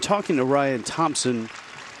in talking to Ryan Thompson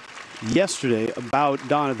yesterday about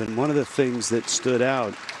Donovan, one of the things that stood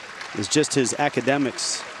out is just his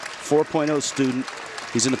academics. 4.0 student.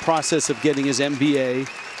 He's in the process of getting his MBA.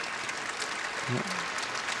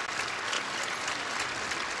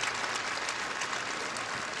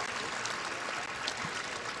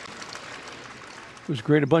 It was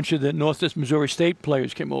great. A bunch of the Northwest Missouri State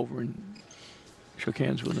players came over and shook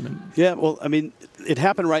hands with him. And yeah, well, I mean, it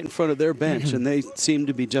happened right in front of their bench, and they seem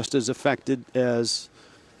to be just as affected as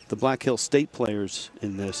the Black Hills State players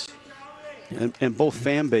in this, and both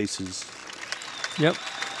fan bases. Yep.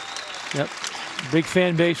 Yep. Big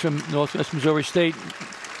fan base from Northwest Missouri State.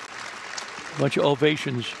 A bunch of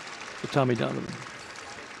ovations for Tommy Donovan.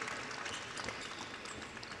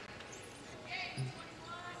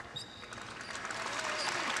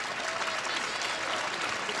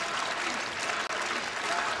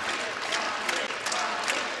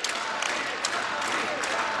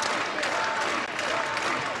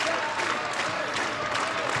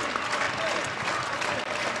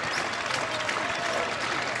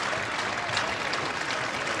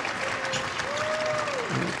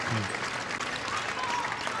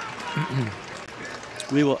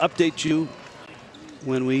 We will update you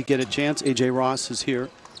when we get a chance. A.J. Ross is here,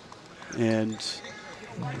 and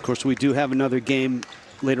Of course, we do have another game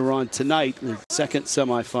later on tonight, the second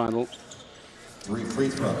semifinal. 3 free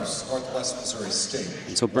throws, Northwest Missouri State.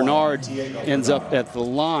 And so Bernard ends up at the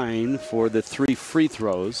line for the 3 free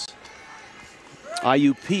throws.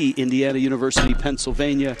 IUP, Indiana University,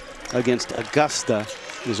 Pennsylvania against Augusta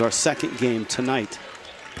is our second game tonight.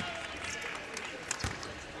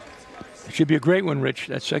 It should be a great one, Rich,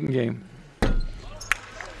 that second game.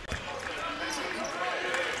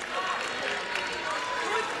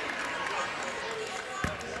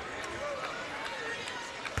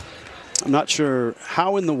 I'm not sure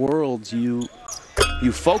how in the world you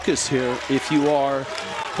focus here if you are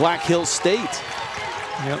Black Hills State.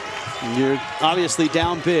 Yep. You're obviously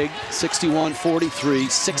down big, 61-43,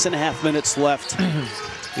 6.5 minutes left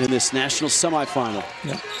in this national semifinal.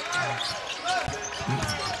 Yep.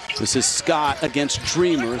 This is Scott against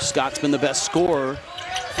Dreamer. Scott's been the best scorer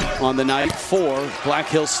on the night for Black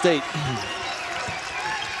Hills State.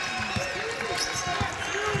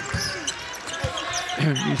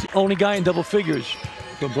 He's the only guy in double figures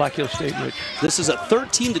for Black Hills State, Rich. This is a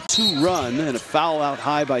 13-2 run and a foul out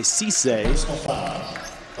high by Cisse.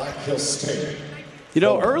 Black Hills State. You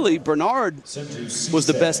know, early Bernard was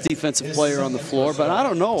the best defensive player on the floor, but I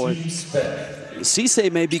don't know.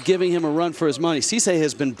 Cisse may be giving him a run for his money. Cisse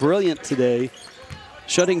has been brilliant today,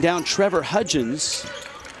 shutting down Trevor Hudgens,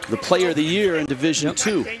 the player of the year in Division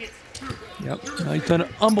II. Yep, he's done an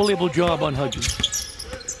unbelievable job on Hudgens.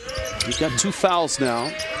 He's got 2 fouls now.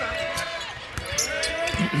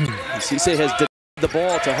 Cisse has denied the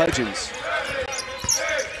ball to Hudgens.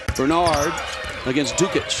 Bernard against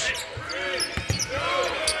Dukic.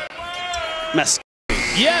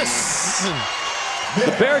 Yes!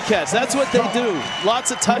 The Bearcats, that's what they do. Lots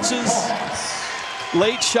of touches,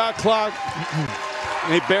 late shot clock.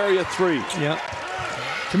 They bury a 3. Yeah.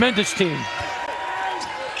 Tremendous team.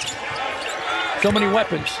 So many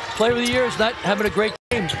weapons. Player of the year is not having a great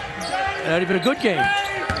game. Not even a good game.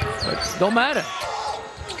 But don't matter.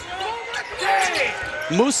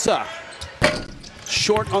 Musa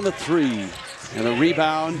short on the 3. And a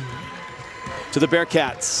rebound to the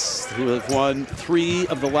Bearcats, who have won 3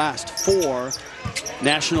 of the last 4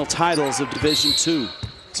 national titles of Division II.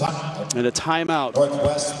 And a timeout.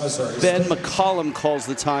 Ben McCollum calls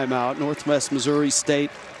the timeout. Northwest Missouri State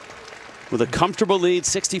with a comfortable lead,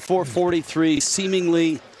 64-43,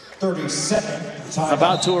 seemingly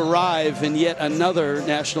about to arrive in yet another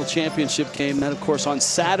national championship game. That, of course, on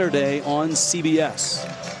Saturday on CBS.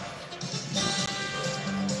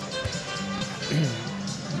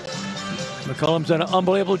 McCollum's done an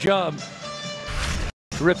unbelievable job.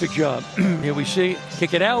 Terrific job. Here we see,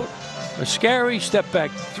 kick it out. A scary step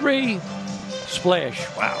back 3. Splash.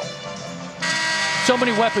 Wow. So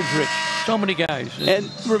many weapons, Rich. So many guys.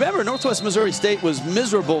 And remember, Northwest Missouri State was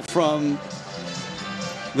miserable from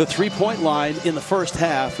the 3-point line in the first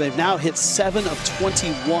half. They've now hit 7 of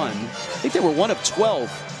 21. I think they were 1 of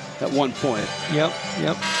 12 at one point. Yep,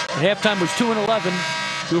 yep. At halftime was 2 and 11.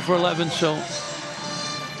 2 for 11, so.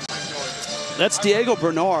 That's Diego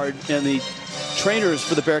Bernard and the trainers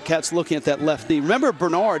for the Bearcats looking at that left knee. Remember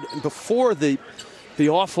Bernard, before the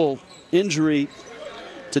awful injury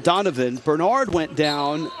to Donovan, Bernard went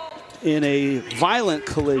down in a violent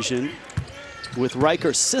collision with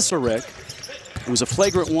Riker Cicerik. It was a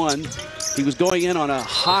flagrant 1. He was going in on a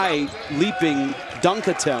high leaping dunk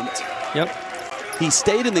attempt. Yep. He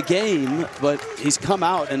stayed in the game, but he's come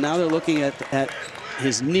out, and now they're looking at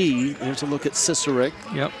his knee. Here's a look at Cicerik.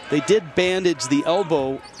 Yep. They did bandage the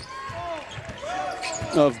elbow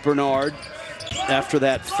of Bernard after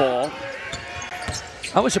that fall.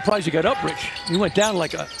 I was surprised he got up, Rich. He went down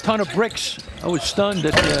like a ton of bricks. I was stunned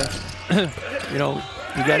that, you know,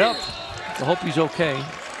 he got up. I hope he's okay.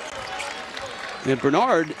 And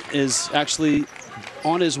Bernard is actually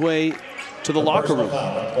on his way to the locker room.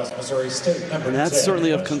 And that's certainly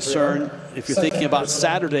of concern if you're thinking about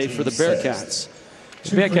Saturday for the Bearcats.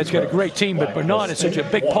 The Bearcats got a great team, but Bernard is such a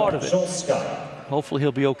big part of it. Hopefully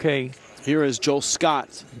he'll be okay. Here is Joel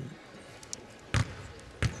Scott.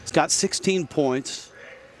 He's got 16 points.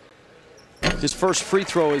 His first free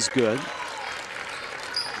throw is good.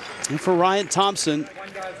 And for Ryan Thompson,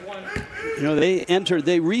 you know, they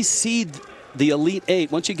reseed the Elite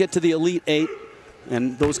 8. Once you get to the Elite 8,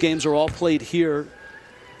 and those games are all played here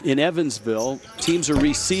in Evansville, teams are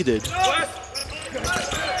reseeded.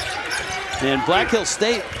 And Black Hills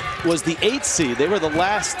State was the 8th seed. They were the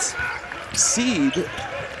last seed,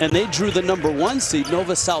 and they drew the #1 seed,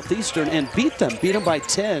 Nova Southeastern, and beat them by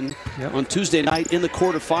 10 on Tuesday night in the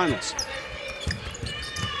quarterfinals.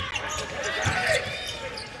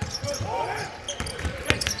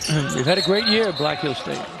 They've had a great year, Black Hills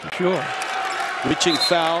State, for sure. Reaching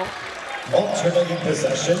foul. Alternating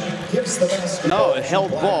possession gives the basketball. No, a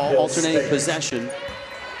held ball, alternating possession.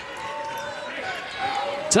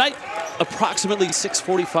 Tonight, approximately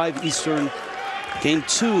 6:45 Eastern, game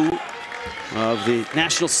 2 of the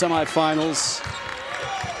national semifinals.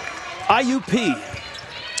 IUP,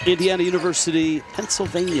 Indiana University,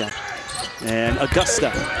 Pennsylvania, and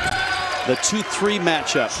Augusta. The 2-3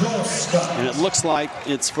 matchup. And it looks like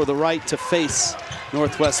it's for the right to face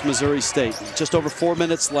Northwest Missouri State. Just over 4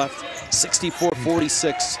 minutes left,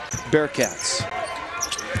 64-46 Bearcats.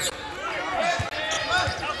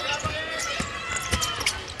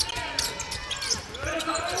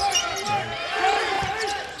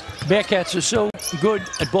 Bearcats are so good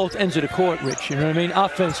at both ends of the court, Rich. You know what I mean?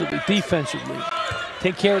 Offensively, defensively.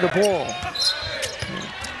 Take care of the ball.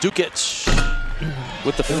 Dukic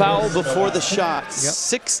with the foul before the shot.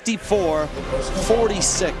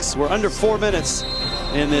 64-46. We're under 4 minutes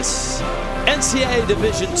in this NCAA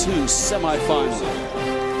Division II semifinal.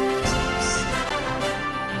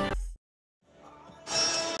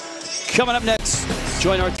 Coming up next,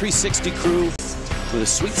 join our 360 crew with a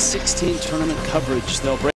Sweet 16 tournament coverage.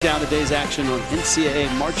 They'll break down today's action on NCAA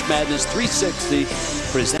March Madness 360,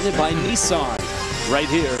 presented by Nissan, right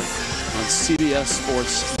here on CBS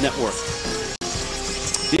Sports Network.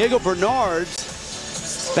 Diego Bernard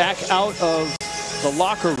back out of the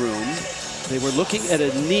locker room. They were looking at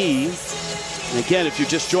a knee. And again, if you're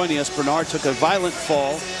just joining us, Bernard took a violent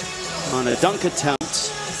fall on a dunk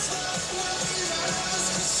attempt.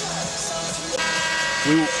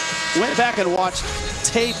 We went back and watched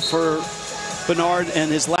tape for Bernard and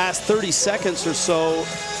his last 30 seconds or so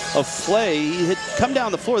of play. He had come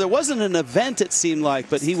down the floor. There wasn't an event, it seemed like,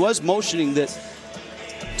 but he was motioning that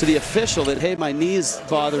to the official that, hey, my knee is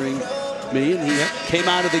bothering me, and he came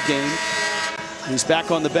out of the game. He's back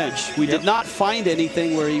on the bench. We did not find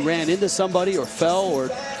anything where he ran into somebody or fell or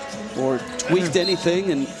tweaked anything,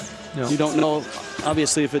 and you don't know,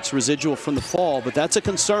 obviously, if it's residual from the fall, but that's a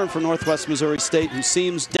concern for Northwest Missouri State, who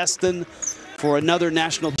seems destined for another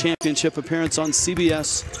national championship appearance on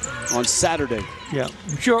CBS on Saturday. Yeah,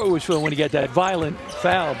 I'm sure it was when he got that violent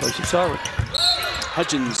foul, but sorry.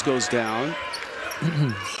 Hudgens goes down.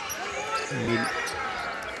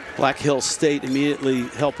 Black Hill State immediately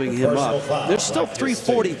helping him up. There's still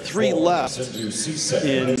 3:43 left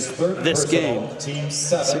in this game.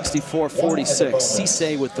 64-46.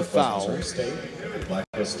 Cisse with the foul.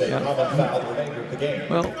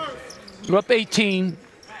 Well, you're up 18.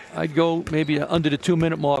 I'd go maybe under the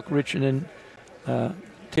 2-minute mark, Rich, and then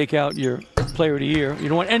take out your player of the year. You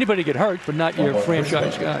don't want anybody to get hurt, but not your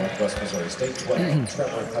franchise guy.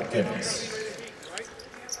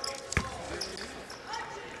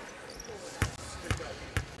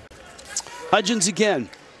 Hudgens again.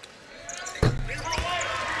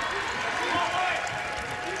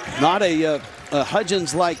 Not a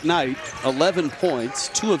Hudgens-like night. 11 points,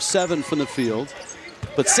 2 of 7 from the field,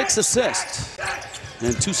 but 6 assists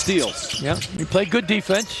and 2 steals. Yeah, he played good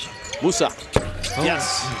defense. Musa. Oh.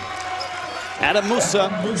 Yes. Adam Musa.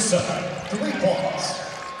 3 points.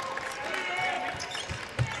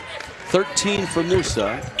 13 for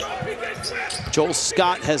Musa. Joel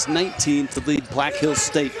Scott has 19 to lead Black Hill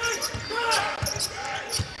State.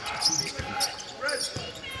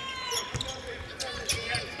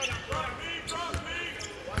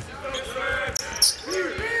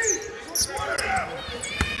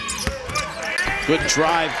 Good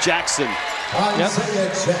drive, Jackson. Yep.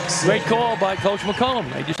 Great call by Coach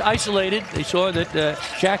McCollum. They just isolated. They saw that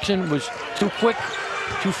Jackson was too quick,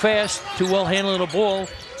 too fast, too well handling the ball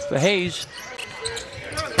for Hayes.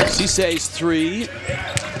 Cisse's 3.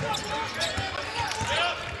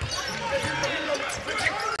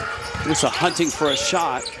 Musa hunting for a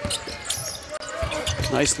shot.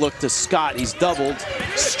 Nice look to Scott. He's doubled,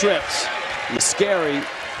 stripped. Mascari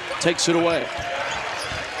takes it away.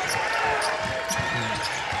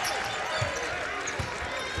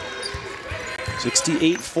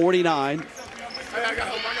 (68-49).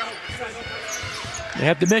 They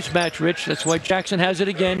have the mismatch, Rich. That's why Jackson has it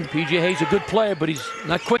again. P.J. Hayes a good player, but he's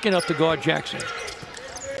not quick enough to guard Jackson.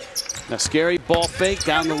 Mascari, ball fake,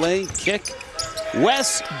 down the lane, kick.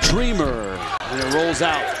 Wes Dreamer, and it rolls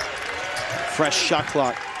out. Fresh shot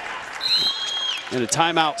clock. And a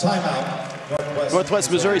timeout. Northwest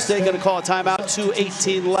Missouri State going to call a timeout.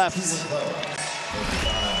 2:18 left.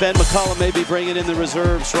 Ben McCollum may be bringing in the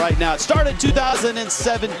reserves right now. It started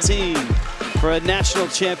 2017 for a national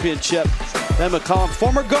championship. Ben McCollum,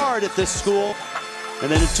 former guard at this school. And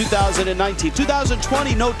then in 2019,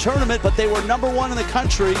 2020, no tournament, but they were #1 in the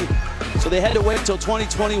country. So they had to wait until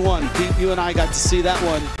 2021. Pete, you and I got to see that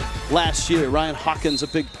one last year. Ryan Hawkins, a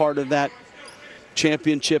big part of that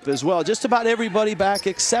championship as well. Just about everybody back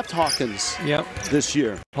except Hawkins this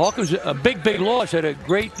year. Hawkins, a big loss. Had a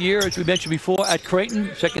great year, as we mentioned before, at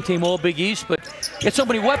Creighton. Second team All Big East, but get so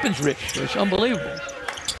many weapons, Rich. It's unbelievable.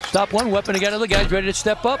 Stop one weapon and get other guys ready to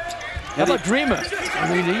step up. How about Dreamer?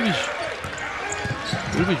 I mean,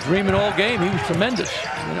 he was dreaming all game. He was tremendous.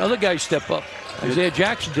 And other guys step up. Isaiah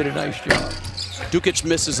Jackson did a nice job. Dukic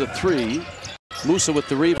misses a 3. Musa with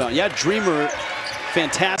the rebound. Yeah, Dreamer,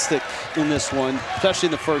 fantastic in this one, especially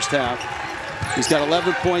in the first half. He's got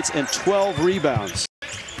 11 points and 12 rebounds.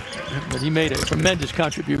 But he made a tremendous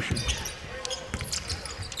contribution.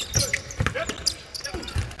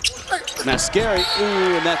 Mascari,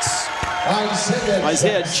 and that's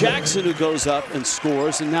Isaiah Jackson who goes up and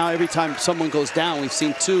scores. And now every time someone goes down, we've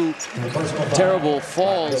seen 2 terrible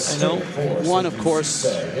falls. One, of course,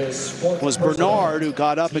 was Bernard, who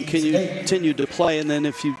got up and continued to play. And then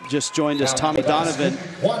if you just joined us, Tommy Donovan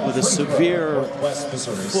with a severe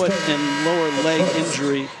foot and lower leg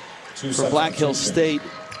injury for Black Hills State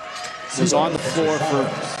was on the floor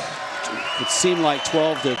for it seemed like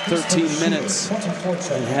 12 to 13 minutes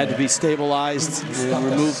and had to be stabilized and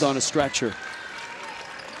removed on a stretcher.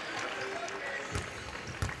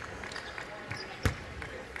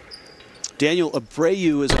 Daniel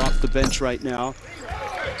Abreu is off the bench right now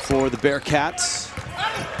for the Bearcats.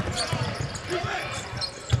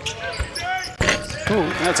 Ooh,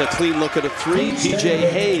 that's a clean look at a 3. PJ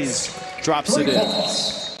Hayes drops it in.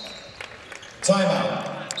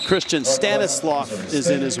 Timeout. Christian Stanislav is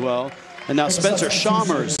in as well. And now Spencer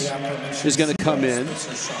Chalmers is going to come in.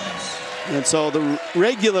 And so the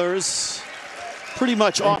regulars pretty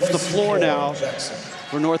much off the floor now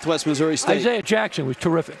for Northwest Missouri State. Isaiah Jackson was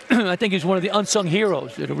terrific. I think he's one of the unsung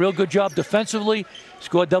heroes. Did a real good job defensively,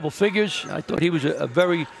 scored double figures. I thought he was a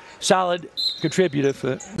very solid contributor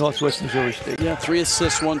for Northwest Missouri State. Yeah, 3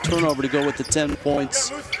 assists, 1 turnover to go with the 10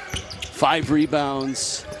 points, 5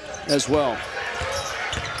 rebounds as well.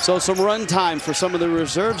 So some run time for some of the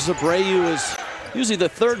reserves. Abreu is usually the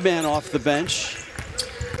 3rd man off the bench.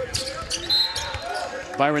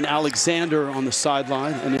 Byron Alexander on the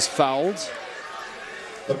sideline and is fouled.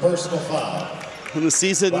 The personal foul. And the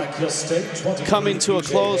season coming to a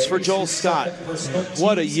close for Joel Scott.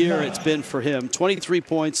 What a year it's been for him. 23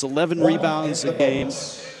 points, 11 rebounds a game,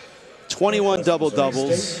 21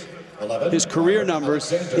 double-doubles. His career numbers,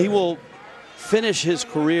 he will finish his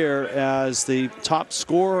career as the top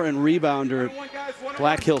scorer and rebounder at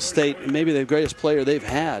Black Hills State, and maybe the greatest player they've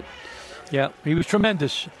had. Yeah, he was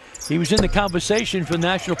tremendous. He was in the conversation for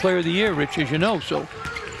National Player of the Year, Rich, as you know, so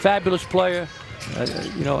fabulous player.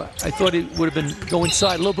 You know, I thought he would have been go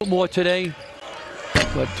inside a little bit more today,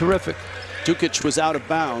 but terrific. Dukic was out of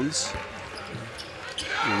bounds.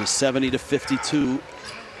 It was 70-52,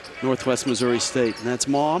 Northwest Missouri State. And that's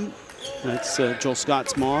Mom. That's Joel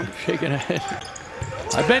Scott's mom. Shaking her head.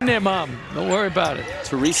 I've been there, Mom. Don't worry about it.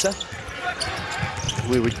 Teresa.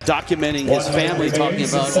 We were documenting his family, talking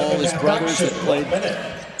about all his brothers that played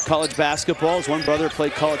college basketball. His one brother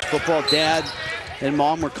played college football. Dad and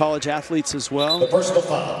Mom were college athletes as well. The personal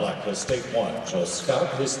foul, Black Hills State 1. Joel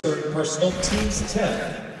Scott, his 3rd personal, team's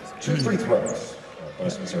 10. 2 free throws.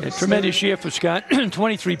 A tremendous year for Scott.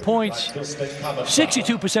 23 points,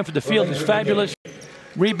 62% from the field is fabulous.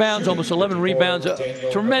 Rebounds, almost 11 rebounds.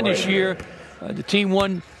 A tremendous year. The team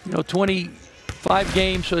won, 25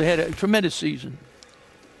 games, so they had a tremendous season.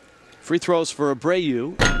 Free throws for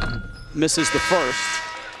Abreu. Misses the first.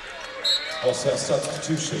 Also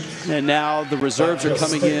substitution. And now the reserves are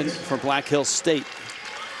coming in for Black Hills State.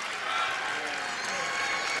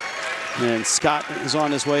 And Scott is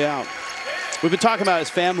on his way out. We've been talking about his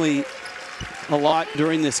family a lot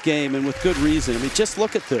during this game, and with good reason. I mean, just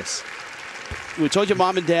look at this. We told you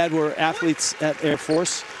Mom and Dad were athletes at Air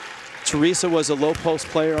Force. Teresa was a low post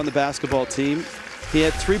player on the basketball team. He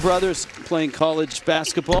had 3 brothers playing college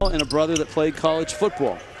basketball and a brother that played college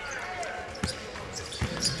football.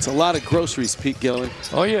 It's a lot of groceries, Pete Gillen.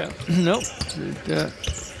 Oh, yeah. No.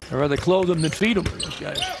 I'd rather clothe them than feed them, these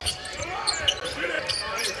guys.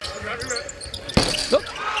 Look,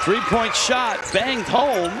 3-point shot, banged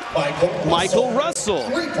home. Michael Russell.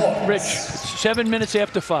 Rich, it's 7 minutes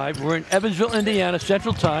after 5. We're in Evansville, Indiana,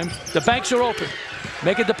 Central Time. The banks are open.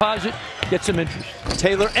 Make a deposit, get some interest.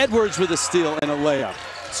 Taylor Edwards with a steal and a layup.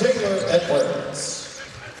 Taylor Edwards.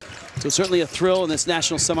 So certainly a thrill in this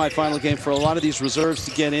national semifinal game for a lot of these reserves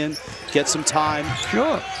to get in, get some time.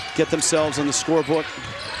 Sure. Get themselves on the scorebook.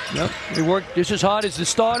 Yep, they work just as hard as the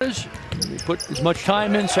starters. They put as much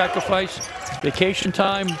time in, sacrifice, vacation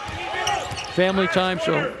time, family time.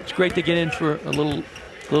 So it's great to get in for a little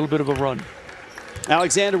bit of a run.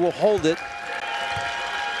 Alexander will hold it.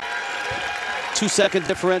 2-second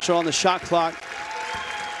differential on the shot clock.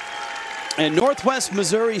 And Northwest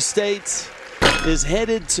Missouri State is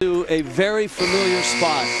headed to a very familiar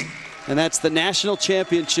spot, and that's the national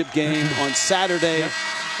championship game on Saturday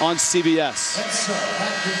on CBS.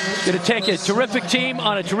 Going to take a terrific team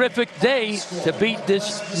on a terrific day to beat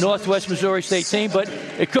this Northwest Missouri State team, but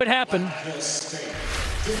it could happen.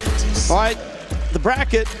 All right, the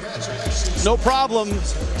bracket, no problem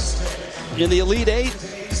in the Elite Eight.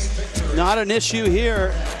 Not an issue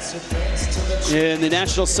here in the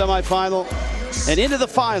national semifinal. And into the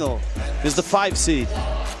final is the 5 seed,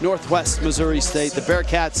 Northwest Missouri State. The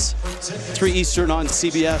Bearcats, 3 Eastern on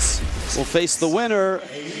CBS, will face the winner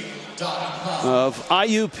of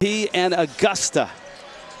IUP and Augusta.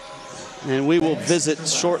 And we will visit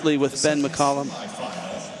shortly with Ben McCollum,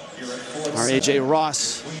 our AJ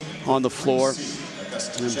Ross on the floor.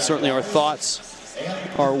 And certainly our thoughts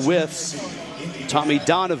are with Tommy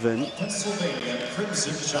Donovan,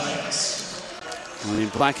 the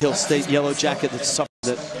Black Hill State Yellow Jacket that suffered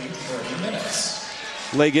that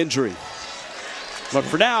leg injury. But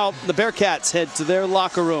for now, the Bearcats head to their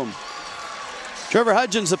locker room. Trevor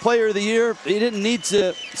Hudgens, the player of the year, he didn't need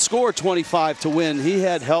to score 25 to win. He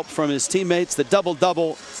had help from his teammates. The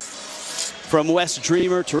double-double from Wes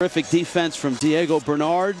Dreamer. Terrific defense from Diego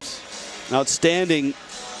Bernard. Outstanding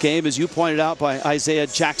game, as you pointed out, by Isaiah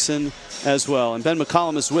Jackson as well. And Ben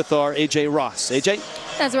McCollum is with our AJ Ross. AJ?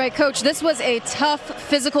 That's right, Coach. This was a tough,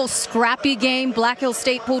 physical, scrappy game. Black Hill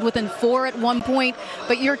State pulled within 4 at one point,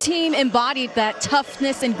 but your team embodied that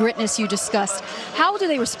toughness and gritness you discussed. How do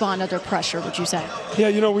they respond under pressure, would you say? Yeah,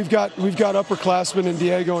 you know, we've got upperclassmen in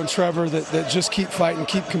Diego and Trevor that just keep fighting,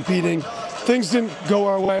 keep competing. Things didn't go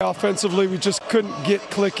our way offensively. We just couldn't get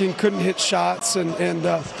clicking, couldn't hit shots, and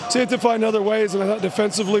so you had to find other ways. And I thought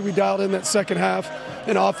defensively we dialed in that second half,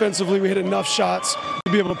 and offensively we hit enough shots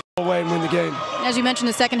to be able to pull away and win the game. As you mentioned,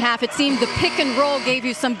 the second half, it seemed the pick and roll gave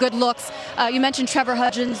you some good looks. You mentioned Trevor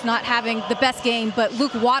Hudgens not having the best game, but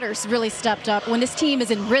Luke Waters really stepped up. When this team is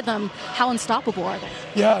in rhythm, how unstoppable are they?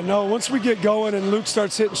 Yeah, no, once we get going and Luke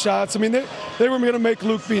starts hitting shots, I mean, they were going to make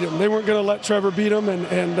Luke beat him. They weren't going to let Trevor beat him,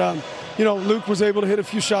 and you know, Luke was able to hit a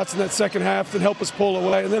few shots in that second half that helped us pull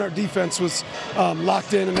away, and then our defense was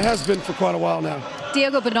locked in, and it has been for quite a while now.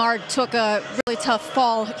 Diego Bernard took a really tough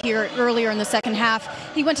fall here earlier in the second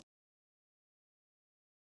half. He went to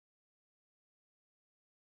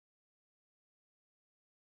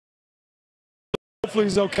hopefully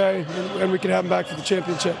he's okay, and we can have him back for the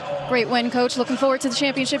championship. Great win, Coach. Looking forward to the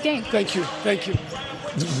championship game. Thank you. Thank you.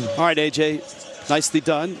 All right, AJ, nicely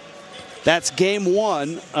done. That's game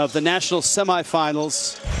 1 of the national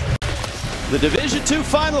semifinals. The Division II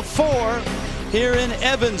Final Four here in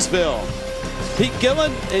Evansville. Pete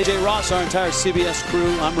Gillen, AJ Ross, our entire CBS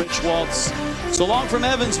crew. I'm Rich Waltz. So long from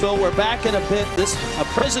Evansville. We're back in a bit. This a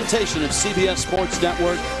presentation of CBS Sports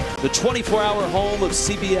Network, the 24-hour home of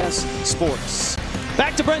CBS Sports.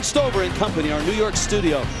 Back to Brent Stover and company, our New York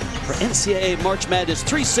studio, for NCAA March Madness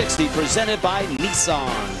 360, presented by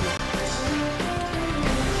Nissan.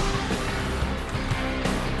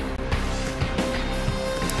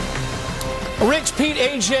 Rich, Pete,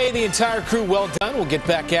 AJ, the entire crew, well done. We'll get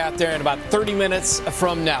back out there in about 30 minutes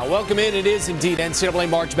from now. Welcome in. It is indeed NCAA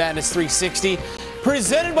March Madness 360,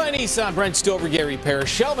 presented by Nissan. Brent Stover, Gary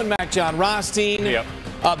Parrish, Shelvin Mack, John Rothstein. Yep.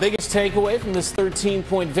 Biggest takeaway from this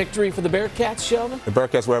 13-point victory for the Bearcats, Shelvin? The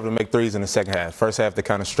Bearcats were able to make threes in the second half. First half, they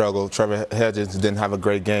kind of struggled. Trevor Hudgens didn't have a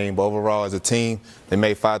great game, but overall, as a team, they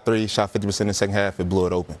made 5 threes, shot 50% in the second half. It blew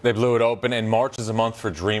it open. They blew it open, and March is a month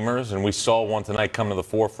for dreamers, and we saw one tonight come to the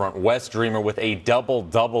forefront. Wes Dreamer with a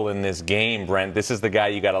double-double in this game, Brent. This is the guy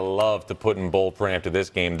you got to love to put in bold print after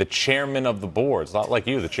this game. The chairman of the boards, not like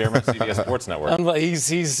you, the chairman of CBS Sports Network.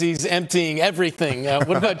 He's emptying everything.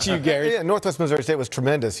 What about you, Gary? Yeah, Northwest Missouri State was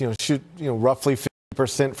tremendous. Shoot, roughly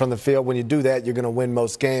 50% from the field. When you do that, you're going to win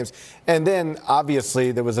most games. And then,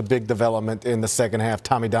 obviously, there was a big development in the second half.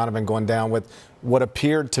 Tommy Donovan going down with what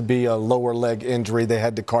appeared to be a lower leg injury. They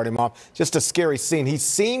had to cart him off. Just a scary scene. He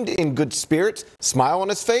seemed in good spirits, smile on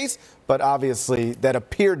his face, but obviously that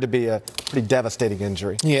appeared to be a pretty devastating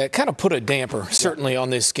injury. Yeah, it kind of put a damper, certainly, on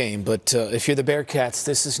this game. But if you're the Bearcats,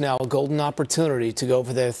 this is now a golden opportunity to go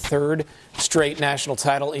for their 3rd straight national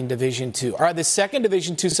title in Division II. All right, the second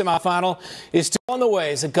Division II semifinal is still on the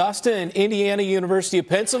way as Augusta and Indiana University of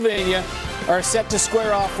Pennsylvania are set to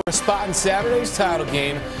square off for a spot in Saturday's title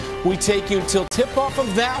game. We take you until tip-off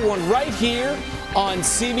of that one right here on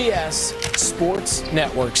CBS Sports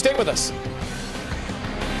Network. Stay with us.